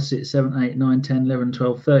 4, 5, 6, 7, 8, 9, 10, 11,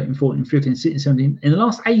 12, 13, 14, 15, 16, 17, in the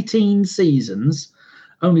last 18 seasons,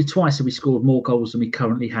 only twice have we scored more goals than we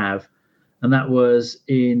currently have. And that was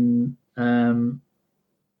in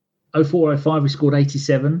 04-05, we scored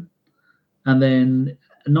 87. And then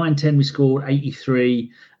 9-10, we scored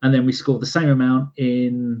 83. And then we scored the same amount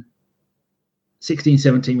in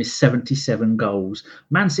 16-17 with 77 goals.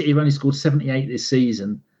 Man City have only scored 78 this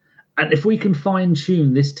season. And if we can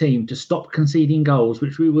fine-tune this team to stop conceding goals,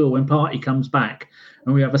 which we will when Partey comes back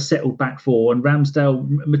and we have a settled back four and Ramsdale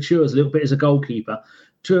matures a little bit as a goalkeeper,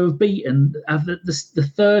 to have beaten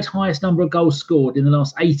the third highest number of goals scored in the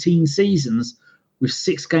last 18 seasons with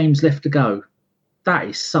 6 games left to go. That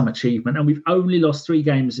is some achievement. And we've only lost 3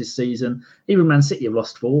 games this season. Even Man City have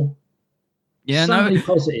lost 4. Yeah, many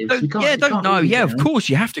positives. Of course,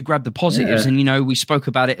 you have to grab the positives. Yeah. And, we spoke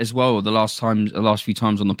about it as well the last few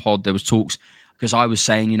times on the pod. There was talks because I was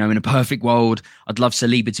saying, in a perfect world, I'd love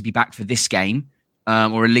Saliba to be back for this game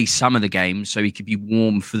or at least some of the games so he could be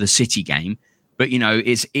warm for the City game. But,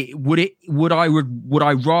 would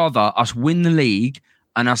I rather us win the league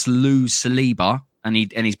and us lose Saliba and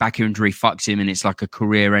his back injury fucks him and it's like a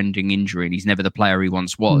career-ending injury and he's never the player he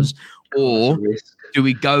once was? Or do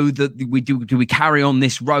we do we carry on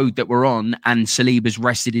this road that we're on and Saliba's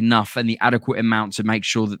rested enough and the adequate amount to make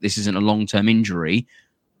sure that this isn't a long-term injury?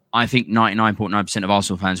 I think 99.9% of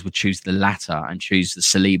Arsenal fans would choose the latter and choose the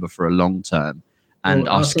Saliba for a long term and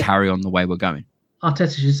us carry on the way we're going.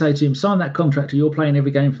 Arteta should say to him, sign that contract or you're playing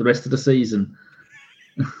every game for the rest of the season.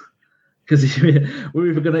 Because you're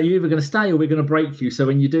either going to stay or we're going to break you. So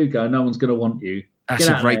when you do go, no one's going to want you. That's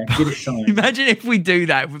a great point. Imagine if we do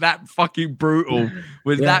that with that fucking brutal, and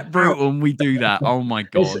we do that. Oh my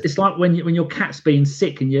God. It's like when your cat's being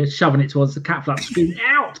sick and you're shoving it towards the cat flap, screaming,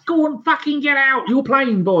 out, go on, fucking get out. You're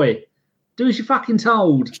playing, boy. Do as you're fucking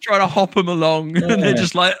told. Just trying to hop them along. Yeah. And they're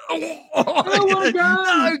just like,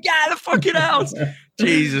 no, get the fucking out.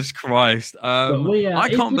 Jesus Christ. I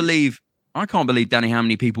can't believe, Danny, how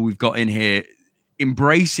many people we've got in here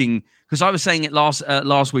embracing, because I was saying it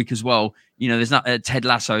last week as well. There's not. Ted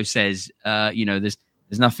Lasso says, there's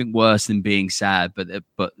nothing worse than being sad, but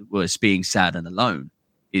worse, being sad and alone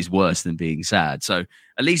is worse than being sad. So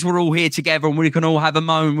at least we're all here together and we can all have a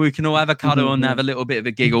moan, we can all have a cuddle and have a little bit of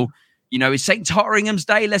a giggle. It's St. Totteringham's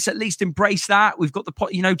Day. Let's at least embrace that. We've got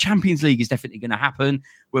Champions League is definitely going to happen.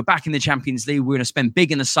 We're back in the Champions League. We're going to spend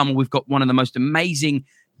big in the summer. We've got one of the most amazing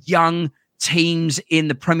young teams in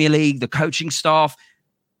the Premier League, the coaching staff.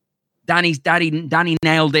 Danny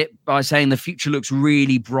nailed it by saying the future looks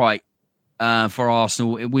really bright for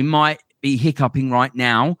Arsenal. We might be hiccuping right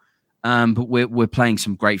now But we're playing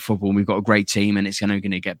some great football, and we've got a great team, and it's going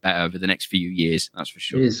to get better over the next few years. That's for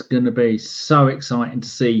sure. It's going to be so exciting to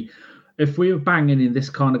see. If we were banging in this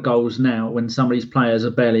kind of goals now, when some of these players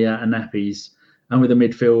are barely out of nappies, and with the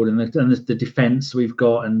midfield and the defence we've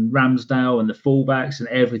got, and Ramsdale and the fullbacks and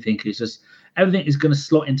everything is going to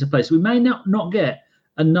slot into place. We may not get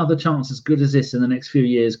another chance as good as this in the next few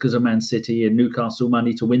years because of Man City and Newcastle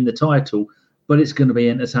money to win the title, but it's going to be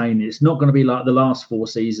entertaining. It's not going to be like the last 4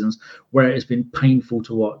 seasons where it has been painful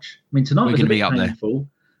to watch. I mean, tonight was a bit painful,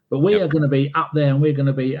 but we are going to be up there, and we're going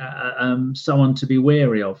to be someone to be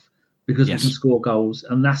wary of, because we can score goals,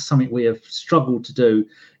 and that's something we have struggled to do,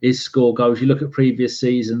 is score goals. You look at previous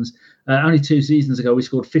seasons, only 2 seasons ago we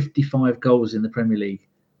scored 55 goals in the Premier League.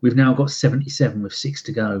 We've now got 77 with 6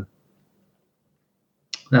 to go.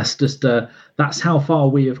 That's just that's how far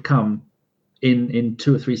we have come in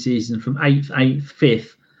 2 or 3 seasons, from 8th,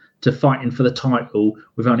 5th to fighting for the title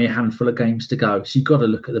with only a handful of games to go. So you've got to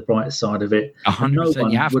look at the bright side of it. 100%. No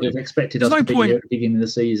one would have expected us to be here at the beginning of the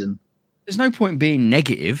season. There's no point being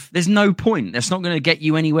negative. There's no point. That's not going to get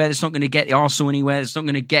you anywhere. That's not going to get Arsenal anywhere. It's not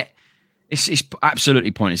going to get. It's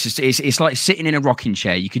absolutely pointless. It's like sitting in a rocking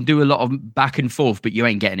chair. You can do a lot of back and forth, but you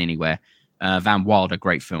ain't getting anywhere. Van Wilder,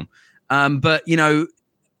 great film. But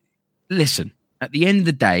listen. At the end of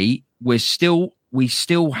the day, we still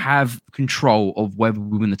have control of whether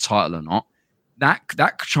we win the title or not.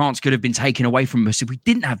 That chance could have been taken away from us if we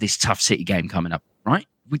didn't have this tough City game coming up, right?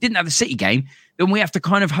 If we didn't have the City game, then we have to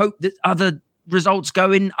kind of hope that other results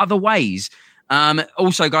go in other ways.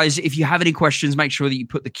 Also, guys, if you have any questions, make sure that you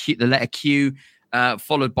put the letter Q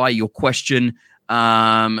followed by your question,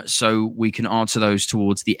 so we can answer those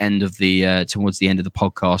towards the end of the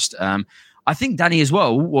podcast. I think, Danny, as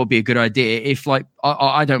well, would be a good idea if, like,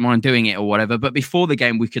 I don't mind doing it or whatever, but before the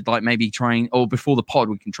game we could, like, maybe or before the pod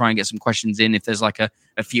we can try and get some questions in if there's like a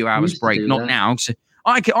few hours break. Not now. So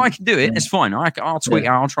I can do it. It's fine. I'll tweet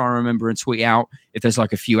out. I'll try and remember and tweet out if there's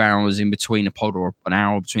like a few hours in between a pod or an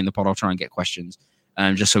hour between the pod. I'll try and get questions,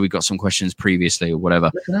 just so we got some questions previously or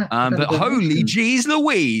whatever. But holy jeez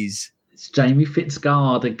Louise, it's Jamie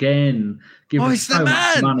Fitzgerald again. Giving us so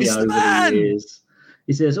much money over the years.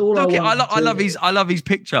 He says, I love his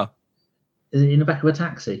picture. Is it in the back of a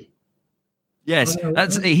taxi? Yes,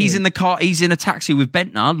 he's in the car. He's in a taxi with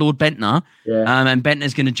Bentner, Lord Bentner. Yeah. And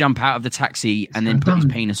Bentner's going to jump out of the taxi and then put his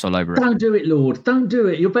penis all over it. Don't do it, Lord. Don't do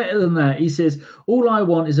it. You're better than that. He says, all I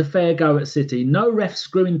want is a fair go at City. No refs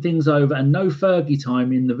screwing things over and no Fergie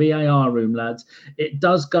time in the VAR room, lads. It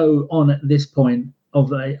does go on at this point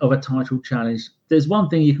of a title challenge. There's one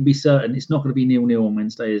thing you can be certain. It's not going to be 0-0 on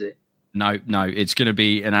Wednesday, is it? No, it's going to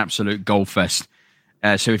be an absolute goal fest.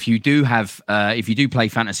 So if you do play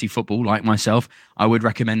fantasy football like myself, I would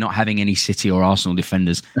recommend not having any City or Arsenal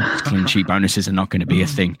defenders. Clean sheet bonuses are not going to be a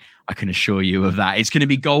thing. I can assure you of that. It's going to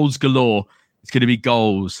be goals galore. It's going to be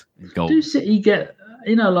goals. Do City get,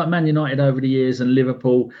 like Man United over the years and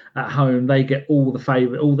Liverpool at home, they get all the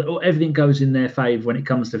favour, everything goes in their favour when it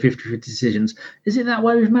comes to 50-50 decisions. Is it that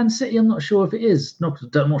way with Man City? I'm not sure if it is.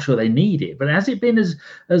 I'm not sure they need it, but has it been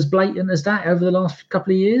as blatant as that over the last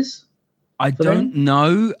couple of years? I don't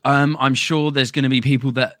know. I'm sure there's going to be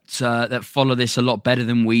people that follow this a lot better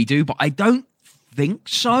than we do, but I don't think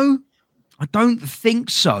so. I don't think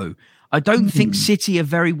City are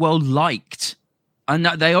very well liked, and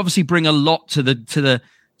they obviously bring a lot to the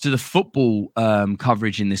football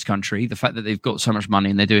coverage in this country. The fact that they've got so much money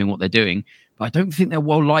and they're doing what they're doing, but I don't think they're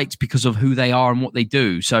well liked because of who they are and what they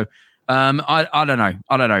do. So I don't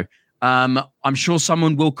know. I'm sure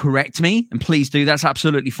someone will correct me, and please do. That's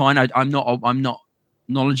absolutely fine. I'm not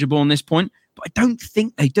knowledgeable on this point, but I don't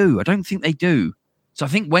think they do. So I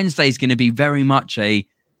think Wednesday is going to be very much a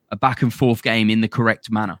back and forth game in the correct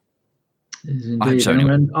manner. I hope so,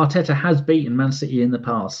 anyway. And Arteta has beaten Man City in the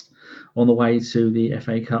past on the way to the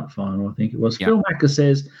FA Cup final, I think it was. Yeah. Phil Macker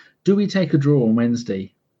says, do we take a draw on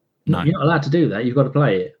Wednesday? No. You're not allowed to do that. You've got to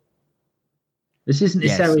play it. This isn't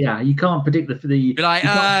Serie A. You can't predict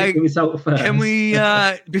the result first. Can we,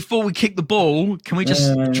 before we kick the ball, can we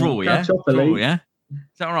just draw, yeah? Draw, yeah?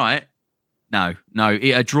 Is that all right? No,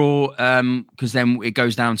 a draw, because then it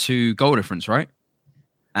goes down to goal difference, right?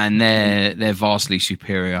 And they're vastly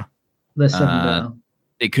superior. They're 7 down.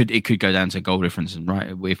 It could go down to goal difference,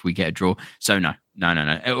 right? If we get a draw. So no.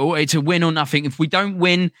 It's a win or nothing. If we don't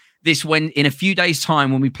win this, in a few days'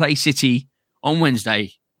 time when we play City on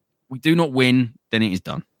Wednesday, we do not win, then it is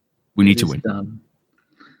done. We need to win. Done.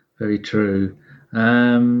 Very true.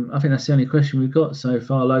 I think that's the only question we've got so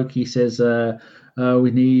far. Loki says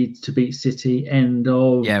we need to beat City. End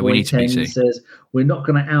of we need to beat City. Says we're not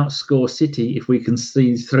going to outscore City if we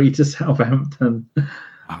concede 3 to Southampton.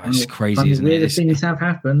 Oh, it's crazy, isn't weirder it? things have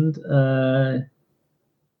happened. I'm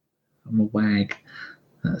a wag.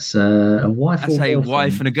 That's a wife. That's a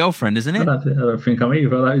wife and a girlfriend, isn't it? I don't think I'm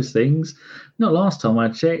either of those things. Not last time I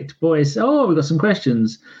checked. Boys, we've got some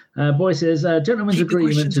questions. Boy says, gentleman's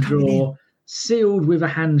agreement to draw, sealed with a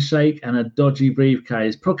handshake and a dodgy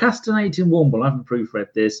briefcase. Procrastinating Womble. I haven't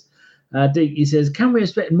proofread this. Deke, he says, can we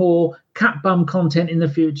expect more cat bum content in the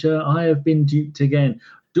future? I have been duped again.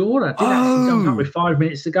 Dora did actually jump up with 5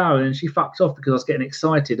 minutes to go, and she fucked off because I was getting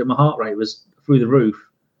excited and my heart rate was through the roof.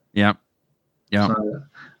 Yeah. So,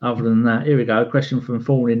 other than that, here we go. A question from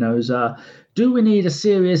Thorny Nose. Do we need a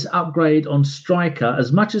serious upgrade on striker?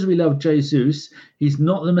 As much as we love Jesus, he's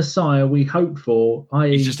not the Messiah we hoped for.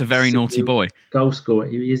 He's just a very naughty boy. Goal scorer.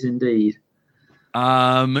 He is indeed.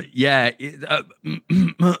 Yeah.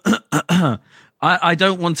 I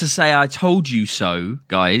don't want to say I told you so,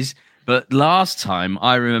 guys, but last time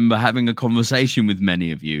I remember having a conversation with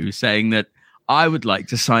many of you saying that I would like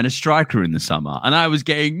to sign a striker in the summer. And I was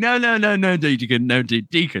getting, no, Deacon,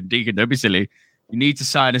 Deacon, don't be silly. You need to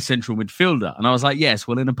sign a central midfielder. And I was like, yes,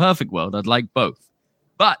 well, in a perfect world, I'd like both.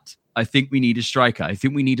 But I think we need a striker. I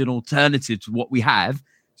think we need an alternative to what we have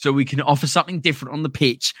so we can offer something different on the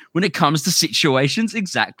pitch when it comes to situations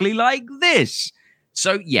exactly like this.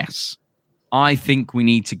 So, yes, I think we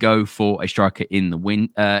need to go for a striker in the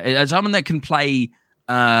wing. Someone that can play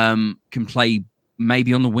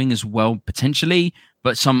maybe on the wing as well, potentially,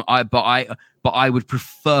 but I would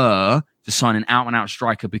prefer to sign an out-and-out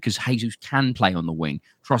striker because Jesus can play on the wing.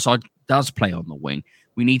 Trossard does play on the wing.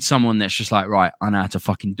 We need someone that's just like, right, I know how to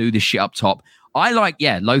fucking do this shit up top. I like,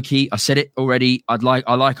 low-key, I said it already. I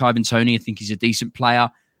like Ivan Toney. I think he's a decent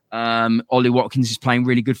player. Ollie Watkins is playing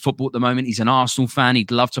really good football at the moment. He's an Arsenal fan.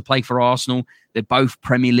 He'd love to play for Arsenal. They're both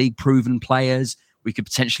Premier League proven players. We could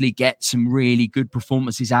potentially get some really good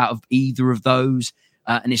performances out of either of those.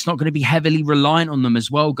 And it's not going to be heavily reliant on them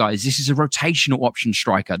as well, guys. This is a rotational option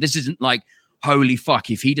striker. This isn't like, holy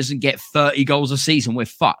fuck, if he doesn't get 30 goals a season, we're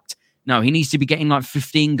fucked. No, he needs to be getting like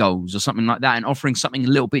 15 goals or something like that and offering something a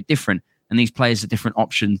little bit different. And these players are different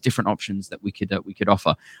options that we could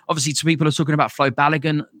offer. Obviously, to people who are talking about Flo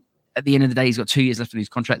Balogun, at the end of the day, he's got 2 years left on his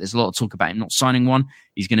contract. There's a lot of talk about him not signing one.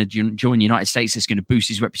 He's going to join the United States. It's going to boost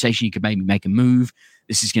his reputation. He could maybe make a move.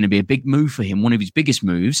 This is going to be a big move for him, one of his biggest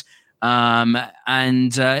moves. And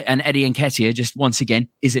Eddie Nketiah just once again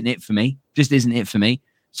isn't it for me. Just isn't it for me.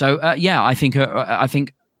 So I think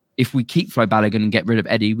if we keep Flo Balogun and get rid of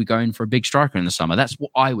Eddie, we go in for a big striker in the summer. That's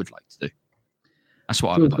what I would like to do. That's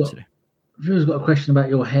what I would like to do. Viewers got a question about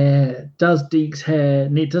your hair. Does Deke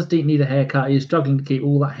need a haircut? He's struggling to keep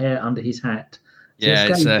all that hair under his hat.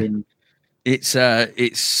 It's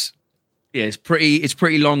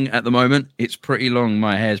pretty long at the moment. It's pretty long.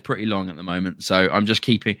 My hair's pretty long at the moment. So I'm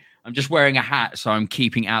just wearing a hat, so I'm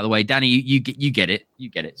keeping it out of the way. Danny, you get it. You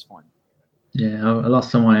get it. It's fine. Yeah,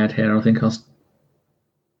 last time I had hair, I think I was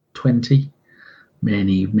 20,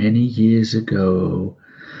 many years ago.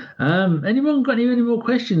 Anyone got any more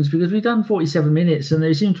questions? Because we've done 47 minutes and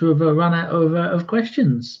they seem to have run out of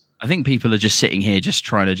questions. I think people are just sitting here just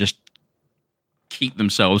trying to just keep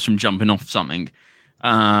themselves from jumping off something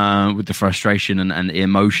with the frustration and the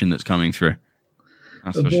emotion that's coming through.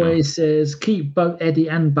 The boy says, keep both Eddie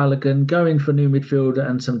and Balogun, going for a new midfielder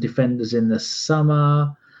and some defenders in the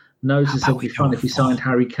summer. Notice it'd be fun if he signed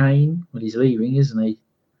Harry Kane. Well, he's leaving, isn't he?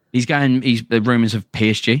 He's the rumours of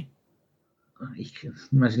PSG.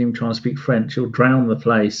 Imagine him trying to speak French. He'll drown the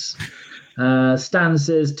place. Stan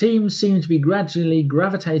says, teams seem to be gradually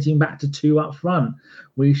gravitating back to 2 up front.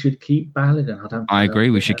 We should keep Balogun. I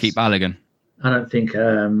agree. We should keep Balogun. I don't think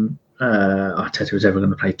Arteta was ever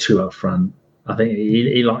going to play 2 up front. I think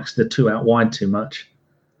he likes the 2 out wide too much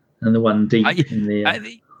and the one deep in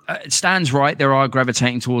the... Stan's right. There are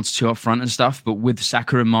gravitating towards 2 up front and stuff, but with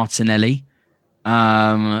Saka and Martinelli,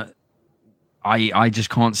 I just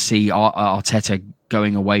can't see Arteta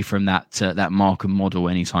going away from that Markham model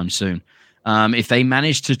anytime soon. If they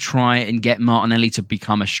manage to try and get Martinelli to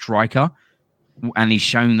become a striker, and he's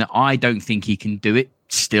shown that I don't think he can do it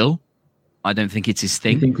still. I don't think it's his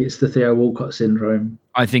thing. I think it's the Theo Walcott syndrome.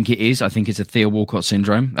 I think it is. I think it's a Theo Walcott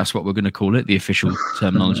syndrome. That's what we're going to call it. The official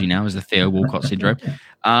terminology now is the Theo Walcott syndrome.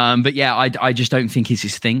 But yeah, I just don't think it's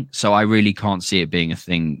his thing. So I really can't see it being a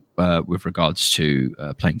thing with regards to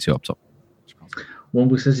playing 2 up top.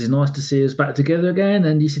 Womble says it's nice to see us back together again,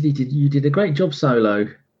 and you said you did a great job solo.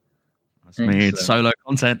 That's me. It's solo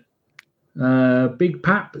content. Big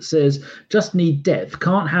Pap says, just need depth.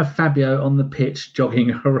 Can't have Fabio on the pitch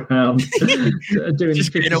jogging around doing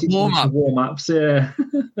just getting a warm-ups. Yeah.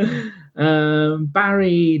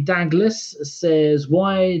 Barry Douglas says,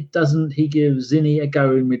 why doesn't he give Zinni a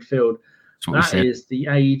go in midfield? That is the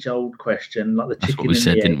age-old question, like the That's chicken what we and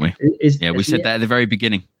said, the didn't we? egg. We said that at the very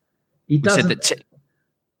beginning. He we said doesn't. that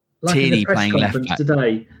Like in the Tierney press playing left conference back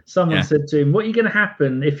today, someone said to him, what are you going to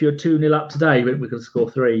happen if you're 2-0 up today, but we can score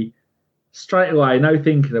 3? Straight away, no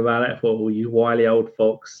thinking about it. I thought, you wily old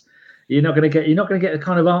fox. You're not going to get the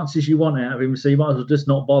kind of answers you want out of him, so you might as well just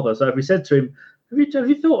not bother. So if we said to him, have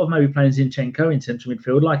you thought of maybe playing Zinchenko in central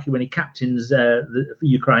midfield, like when he captains the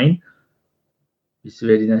Ukraine? It's a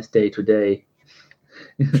really nice day today.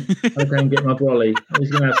 I'll go and get my brolly.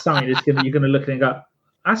 He's going to have something you're going to look at and go,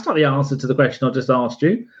 that's not the answer to the question I just asked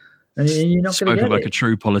you. And you're not going to get like it. A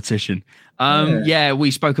true politician.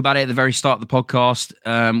 We spoke about it at the very start of the podcast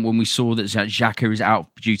when we saw that Xhaka is out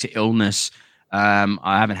due to illness.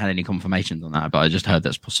 I haven't had any confirmations on that, but I just heard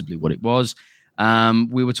that's possibly what it was.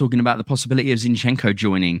 We were talking about the possibility of Zinchenko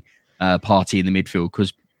joining Partey in the midfield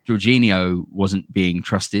because Jorginho wasn't being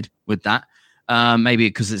trusted with that. Maybe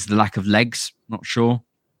because it's the lack of legs, not sure.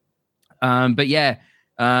 But yeah,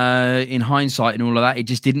 in hindsight and all of that, it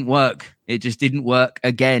just didn't work. It just didn't work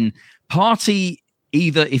again. Partey,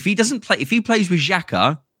 either if he plays with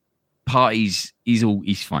Xhaka, Partey's he's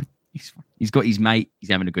fine. He's fine. He's got his mate. He's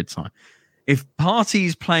having a good time. If Partey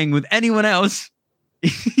is playing with anyone else,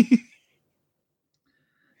 he's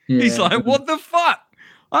like, what the fuck?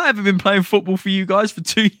 I haven't been playing football for you guys for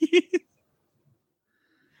 2 years.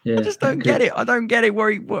 Yeah, I just don't get it. I don't get it.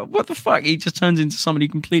 What the fuck? He just turns into somebody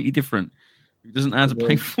completely different. He doesn't know how to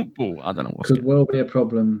play football. I don't know what's could well be a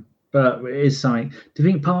problem, but it is something. Do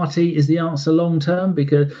you think Partey is the answer long term?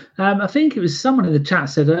 Because I think it was someone in the chat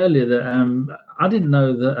said earlier that I didn't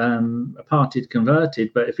know that Partey had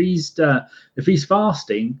converted, but if he's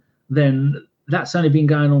fasting, then that's only been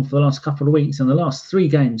going on for the last couple of weeks, and the last 3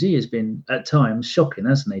 games he has been at times shocking,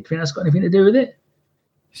 hasn't he? Do you think that's got anything to do with it?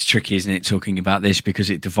 It's tricky, isn't it, talking about this because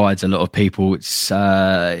it divides a lot of people. It's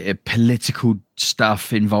political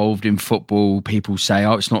stuff involved in football. People say,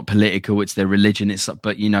 "Oh, it's not political; it's their religion."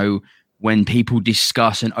 But when people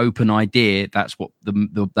discuss an open idea, that's what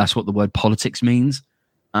the word politics means.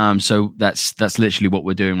 So that's literally what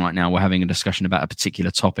we're doing right now. We're having a discussion about a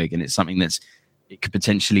particular topic, and it's something it could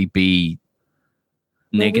potentially be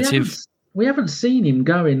negative. We haven't seen him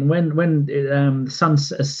going when the sun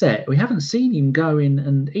has set. We haven't seen him going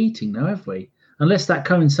and eating, though, have we? Unless that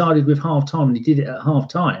coincided with half time and he did it at half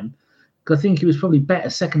time. Because I think he was probably better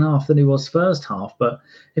second half than he was first half. But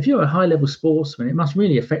if you're a high level sportsman, it must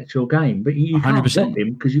really affect your game. But you can't drop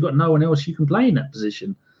him because you've got no one else you can play in that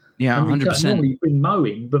position. Yeah, 100%. Normally you bring Mo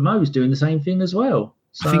in, but Mo's doing the same thing as well.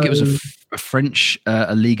 So, I think it was a French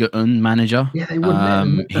Ligue 1 manager. Yeah, they wouldn't let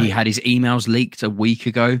him, would they? He had his emails leaked a week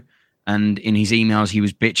ago. And in his emails, he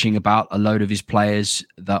was bitching about a load of his players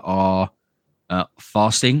that are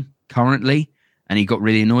fasting currently. And he got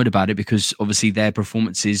really annoyed about it because obviously their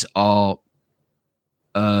performances are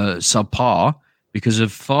subpar because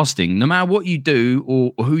of fasting. No matter what you do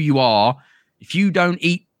or who you are, if you don't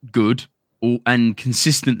eat good and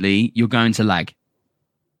consistently, you're going to lag.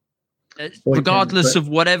 Regardless of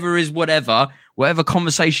whatever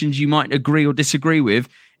conversations you might agree or disagree with,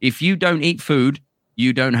 if you don't eat food,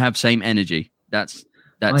 you don't have same energy. That's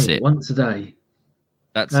it. Once a day.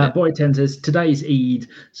 That's it. Boy10 says today's Eid,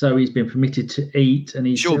 so he's been permitted to eat, and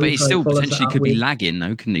he's sure, but he still potentially could be lagging,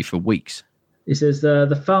 though, couldn't he, for weeks? He says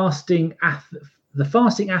the fasting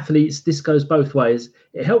athletes. This goes both ways.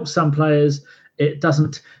 It helps some players. It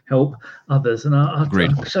doesn't help others. And I'll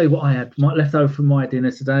show you what I had left over from my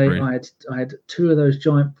dinner today. Agreed. I had 2 of those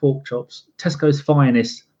giant pork chops, Tesco's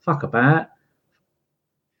finest. Fuck about.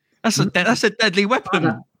 That's a deadly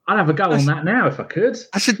weapon. I'd have a go on that now if I could.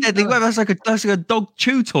 That's a deadly weapon. That's like a dog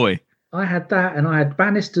chew toy. I had that, and I had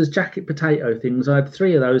Bannister's jacket potato things. I had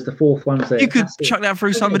 3 of those. The 4th one's there. You could chuck that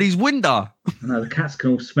through somebody's window. I know the cats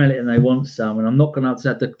can all smell it and they want some, and I'm not going to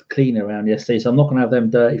have the cleaner around yesterday, so I'm not going to have them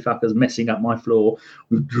dirty fuckers messing up my floor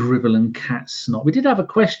with dribble and cat snot. We did have a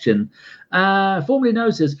question. Formerly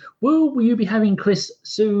known says, will you be having Chris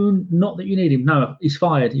soon? Not that you need him. No, he's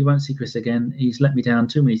fired. You won't see Chris again. He's let me down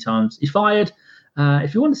too many times. He's fired.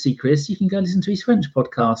 If you want to see Chris, you can go listen to his French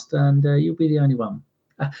podcast, and you'll be the only one.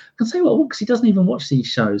 I can say what, because he doesn't even watch these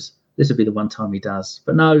shows. This will be the one time he does.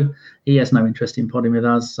 But no, he has no interest in podding with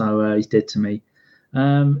us, so he's dead to me.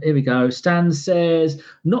 Here we go. Stan says,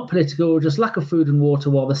 not political, just lack of food and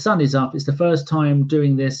water while the sun is up. It's the first time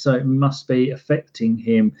doing this, so it must be affecting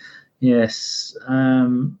him. Yes.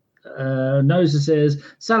 Noza says,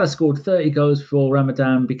 Salah scored 30 goals before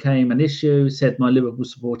Ramadan became an issue, said my Liverpool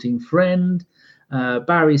supporting friend.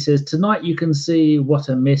 Barry says, tonight you can see what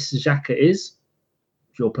a miss Xhaka is.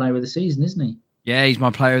 Your player of the season, isn't he? Yeah, he's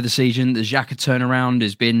my player of the season. The Xhaka turnaround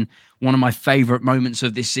has been one of my favourite moments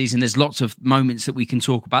of this season. There's lots of moments that we can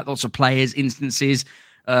talk about, lots of players, instances.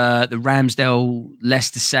 The Ramsdale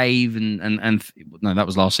Leicester save and no, that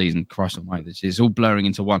was last season. Christ almighty, it's all blurring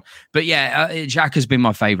into one. But yeah, Xhaka's been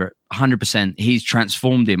my favourite, 100%. He's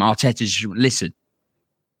transformed him. Arteta's, listen,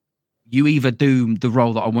 you either do the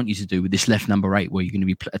role that I want you to do with this left number 8 where you're going to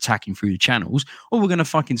be attacking through the channels, or we're going to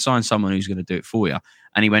fucking sign someone who's going to do it for you.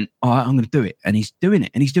 And he went, all right, I'm going to do it. And he's doing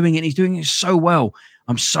it. And he's doing it. And he's doing it so well.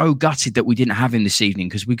 I'm so gutted that we didn't have him this evening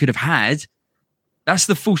because we could have had, that's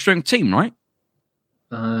the full strength team, right?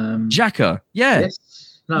 Xhaka. Yeah.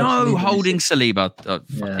 Yes. No, holding Saliba.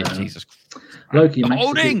 Yeah. Jesus. Loki makes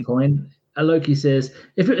a good point. Loki says,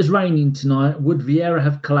 if it was raining tonight, would Vieira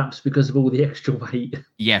have collapsed because of all the extra weight?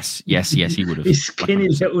 Yes, he would have. His skinny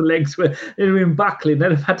 100%. Little legs were buckling.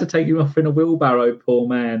 They'd have had to take him off in a wheelbarrow, poor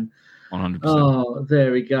man. 100%. Oh,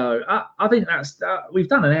 there we go. I think that's we've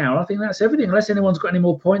done an hour. I think that's everything. Unless anyone's got any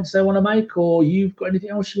more points they want to make, or you've got anything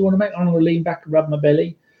else you want to make, I'm going to lean back and rub my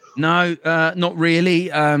belly. No, not really.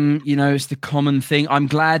 It's the common thing. I'm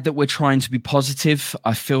glad that we're trying to be positive.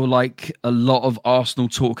 I feel like a lot of Arsenal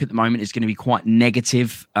talk at the moment is going to be quite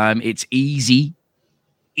negative. It's easy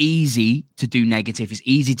to do negative. It's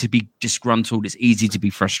easy to be disgruntled. It's easy to be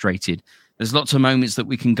frustrated. There's lots of moments that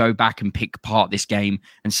we can go back and pick apart this game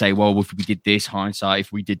and say, well, if we did this, hindsight,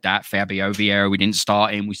 if we did that, Fabio Vieira, we didn't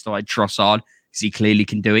start him. We started Trossard because he clearly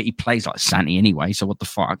can do it. He plays like Santi anyway, so what the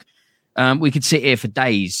fuck? We could sit here for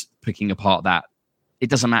days picking apart that. It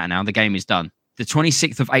doesn't matter now. The game is done. The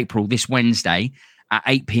 26th of April, this Wednesday at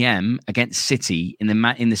 8 p.m. against City in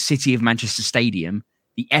the city of Manchester Stadium,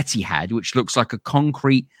 the Etihad, which looks like a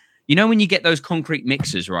concrete. You know when you get those concrete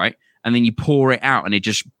mixers, right? And then you pour it out and it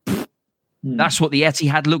just. That's what the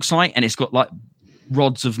Etihad looks like, and it's got like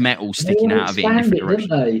rods of metal sticking out of it in different directions.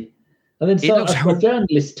 Didn't they? And then a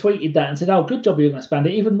journalist tweeted that and said, "Oh, good job you didn't expand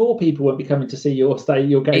it. Even more people won't be coming to see your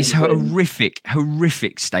game." It's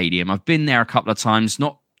horrific stadium. I've been there a couple of times,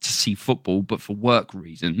 not to see football, but for work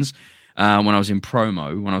reasons. When I was in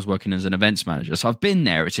promo, when I was working as an events manager, so I've been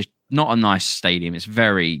there. It's just not a nice stadium. It's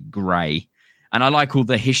very grey, and I like all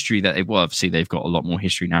the history that they've. Well, obviously they've got a lot more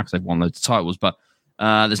history now because they've won loads of titles, but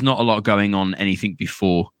there's not a lot going on anything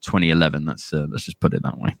before 2011. Let's just put it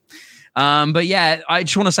that way. But yeah, I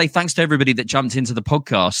just want to say thanks to everybody that jumped into the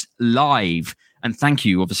podcast live. And thank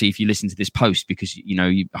you, obviously, if you listen to this post, because,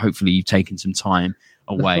 hopefully you've taken some time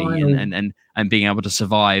away and being able to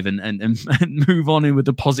survive and move on in with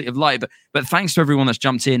a positive light. But thanks to everyone that's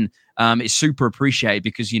jumped in. It's super appreciated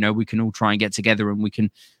because, we can all try and get together and we can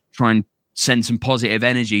try and send some positive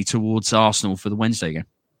energy towards Arsenal for the Wednesday game.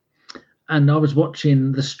 And I was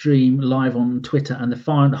watching the stream live on Twitter, and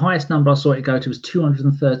the highest number I saw it go to was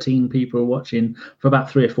 213 people watching for about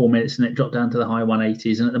 3 or 4 minutes, and it dropped down to the high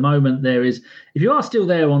 180s. And at the moment, if you are still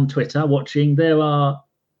there on Twitter watching, there are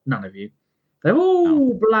none of you. They're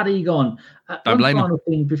all bloody gone. Don't blame one final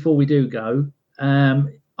thing before we do go.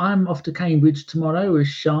 I'm off to Cambridge tomorrow with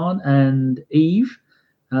Sean and Eve,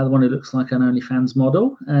 the one who looks like an OnlyFans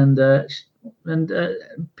model, and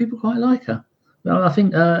people quite like her. Well, I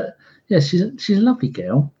think. Yeah, she's a lovely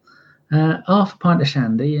girl. Half a pint of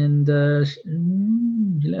shandy and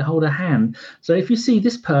you let her hold her hand. So if you see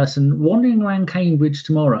this person wandering around Cambridge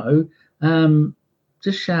tomorrow,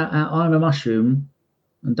 just shout out, "I'm a mushroom,"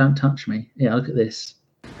 and don't touch me. Yeah, look at this.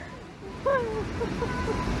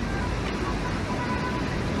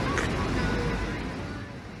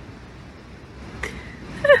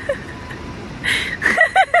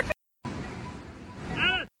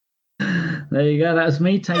 There you go. That was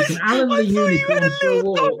me taking Alan the Unicorn for a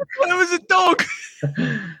walk. That was a dog.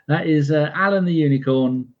 That is Alan the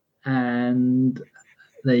Unicorn. And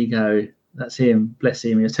there you go. That's him. Bless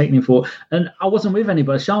him. He was taking him for. And I wasn't with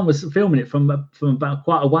anybody. Sean was filming it from about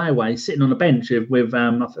quite a way away, sitting on a bench with I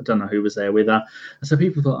don't know who was there with her. And so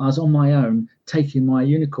people thought I was on my own, taking my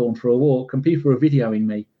unicorn for a walk, and people were videoing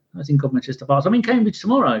me. I was in Coventry Bars. I'm in Cambridge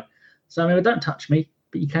tomorrow. So don't touch me,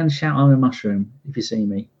 but you can shout, "I'm a mushroom," if you see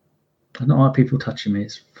me. I don't like people touching me.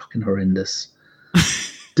 It's fucking horrendous.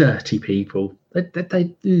 Dirty people.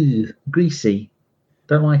 They greasy.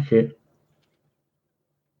 Don't like it.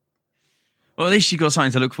 Well, at least you've got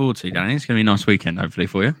something to look forward to, Danny. It's going to be a nice weekend, hopefully,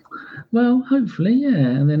 for you. Well, hopefully, yeah.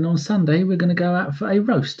 And then on Sunday, we're going to go out for a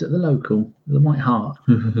roast at the local, the White Hart.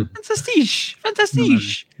 Fantastic.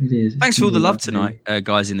 It is. Thanks for all the love tonight,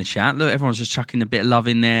 guys, in the chat. Look, everyone's just chucking a bit of love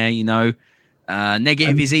in there,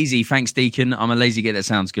 Negative is easy. Thanks, Deacon. I'm a lazy git. That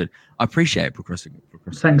sounds good. I appreciate it, Progressive.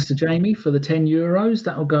 Thanks to Jamie for the €10.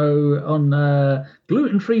 That'll go on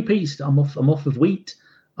gluten-free pizza. I'm off of wheat.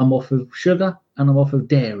 I'm off of sugar, and I'm off of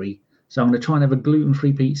dairy. So I'm going to try and have a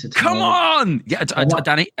gluten-free pizza tomorrow. Come on, yeah,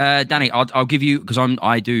 Danny. I'll give you, because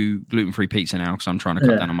I do gluten-free pizza now because I'm trying to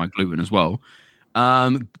cut down on my gluten as well.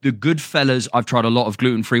 The Goodfellas, I've tried a lot of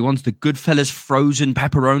gluten-free ones. The Goodfellas frozen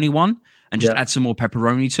pepperoni one, and just add some more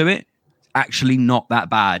pepperoni to it. Actually, not that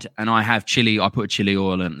bad. And I have chili. I put chili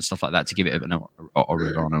oil and stuff like that to give it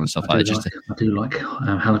oregano and stuff like that. I do like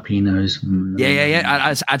jalapenos.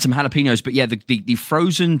 Yeah. Add some jalapenos. But yeah, the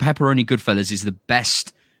frozen pepperoni Goodfellas is the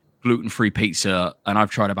best gluten-free pizza, and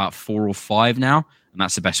I've tried about 4 or 5 now, and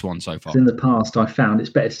that's the best one so far. In the past, I found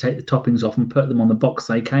it's better to take the toppings off and put them on the box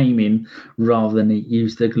they came in rather than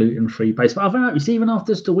use the gluten-free base. But I've noticed, even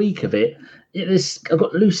after just a week of it, I've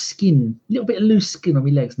got loose skin, a little bit of loose skin on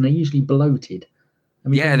my legs, and they're usually bloated.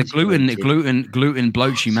 The gluten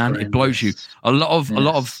bloats you, man. It bloats you. A lot of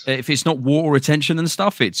if it's not water retention and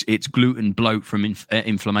stuff, it's gluten bloat from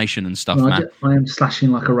inflammation and stuff, man. I am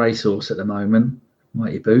slashing like a racehorse at the moment.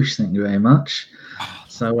 Mighty Boosh, thank you very much.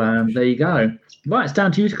 So there you go. Right, it's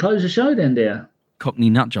down to you to close the show then, dear. Cockney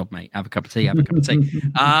nut job, mate. Have a cup of tea. I think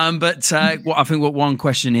one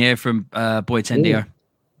question here from Boy Tendio.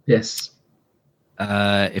 Yes.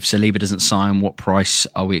 If Saliba doesn't sign, what price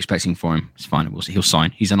are we expecting for him? It's fine. He'll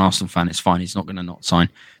sign. He's an Arsenal fan. It's fine. He's not going to not sign.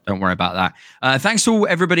 Don't worry about that. Thanks to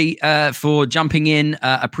everybody for jumping in,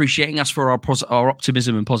 appreciating us for our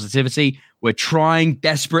optimism and positivity. We're trying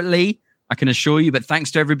desperately, I can assure you. But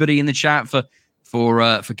thanks to everybody in the chat for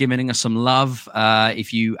giving us some love.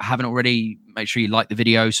 If you haven't already, make sure you like the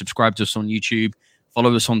video, subscribe to us on YouTube,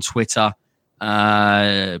 follow us on Twitter.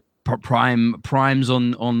 Primes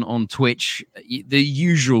on Twitch, the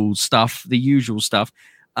usual stuff.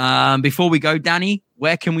 Before we go, Danny,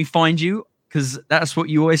 where can we find you? Because that's what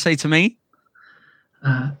you always say to me.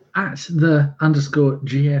 At the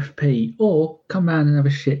 _GFP, or come round and have a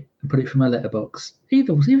shit and put it from my letterbox.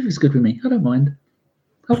 Either is good with me. I don't mind.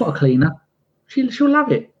 I've got a cleaner. She'll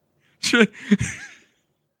love it. She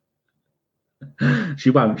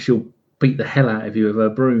won't. She'll beat the hell out of you with her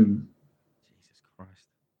broom.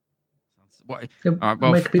 Where can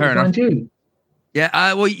people find you?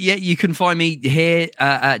 You can find me here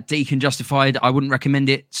at Deacon Justified. I wouldn't recommend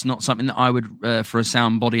it. It's not something that I would, for a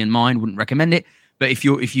sound body and mind, wouldn't recommend it. But if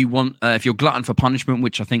you're glutton for punishment,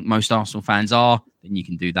 which I think most Arsenal fans are, then you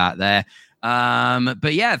can do that there.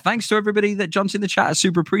 But yeah, thanks to everybody that jumps in the chat. I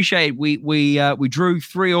super appreciate it. We drew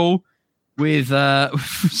 3-3 with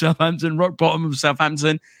Southampton, rock bottom of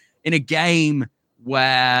Southampton, in a game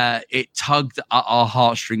where it tugged at our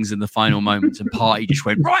heartstrings in the final moments, and Party just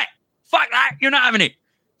went, right, fuck that, you're not having it.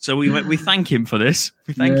 So we thank him for this.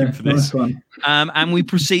 Nice one. And we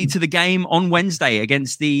proceed to the game on Wednesday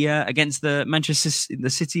against the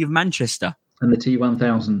city of Manchester. And the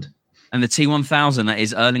T1000. And the T1000, that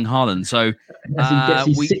is Erling Haaland. So as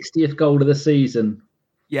he gets his 60th goal of the season.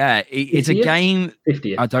 Yeah, it's 50th? A game.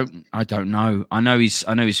 50th. I don't know. I know he's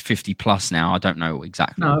 50 plus now. I don't know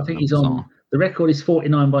exactly. No, I think he's on. The record is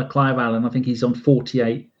 49 by Clive Allen. I think he's on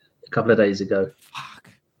 48 a couple of days ago. Fuck.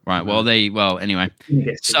 Right. Well, anyway.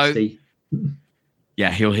 So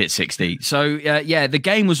yeah, he'll hit 60. So the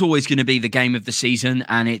game was always going to be the game of the season,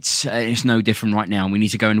 and it's no different right now. We need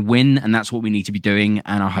to go and win, and that's what we need to be doing.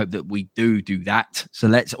 And I hope that we do that. So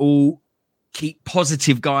let's all keep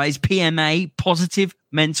positive, guys. PMA, positive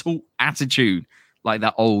mental attitude, like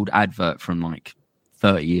that old advert from like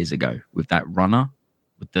 30 years ago with that runner.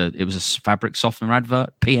 It was a fabric softener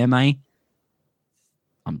advert, PMA.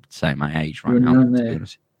 I'm saying my age right now.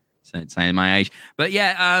 Saying my age. But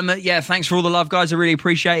thanks for all the love, guys. I really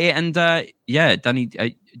appreciate it. And Danny,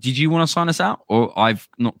 did you want to sign us out? Or I've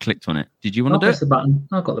not clicked on it. Did you want to do it? The button.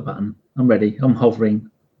 I've got the button. I'm ready. I'm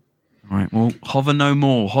hovering. All right. Well, hover no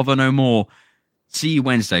more. See you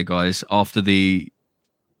Wednesday, guys, after the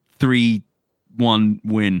 3-1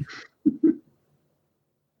 win.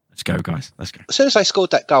 Let's go, guys. Let's go. As soon as I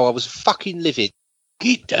scored that goal, I was fucking livid.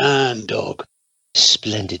 Get down, dog.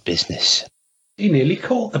 Splendid business. You nearly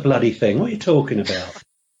caught the bloody thing. What are you talking about?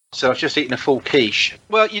 So I was just eating a full quiche.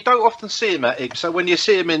 Well, you don't often see them at Iggs, so when you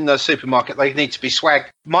see them in the supermarket, they need to be swagged,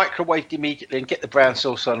 microwaved immediately, and get the brown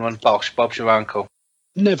sauce on one. Bosh, Bob's your uncle.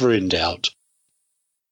 Never in doubt.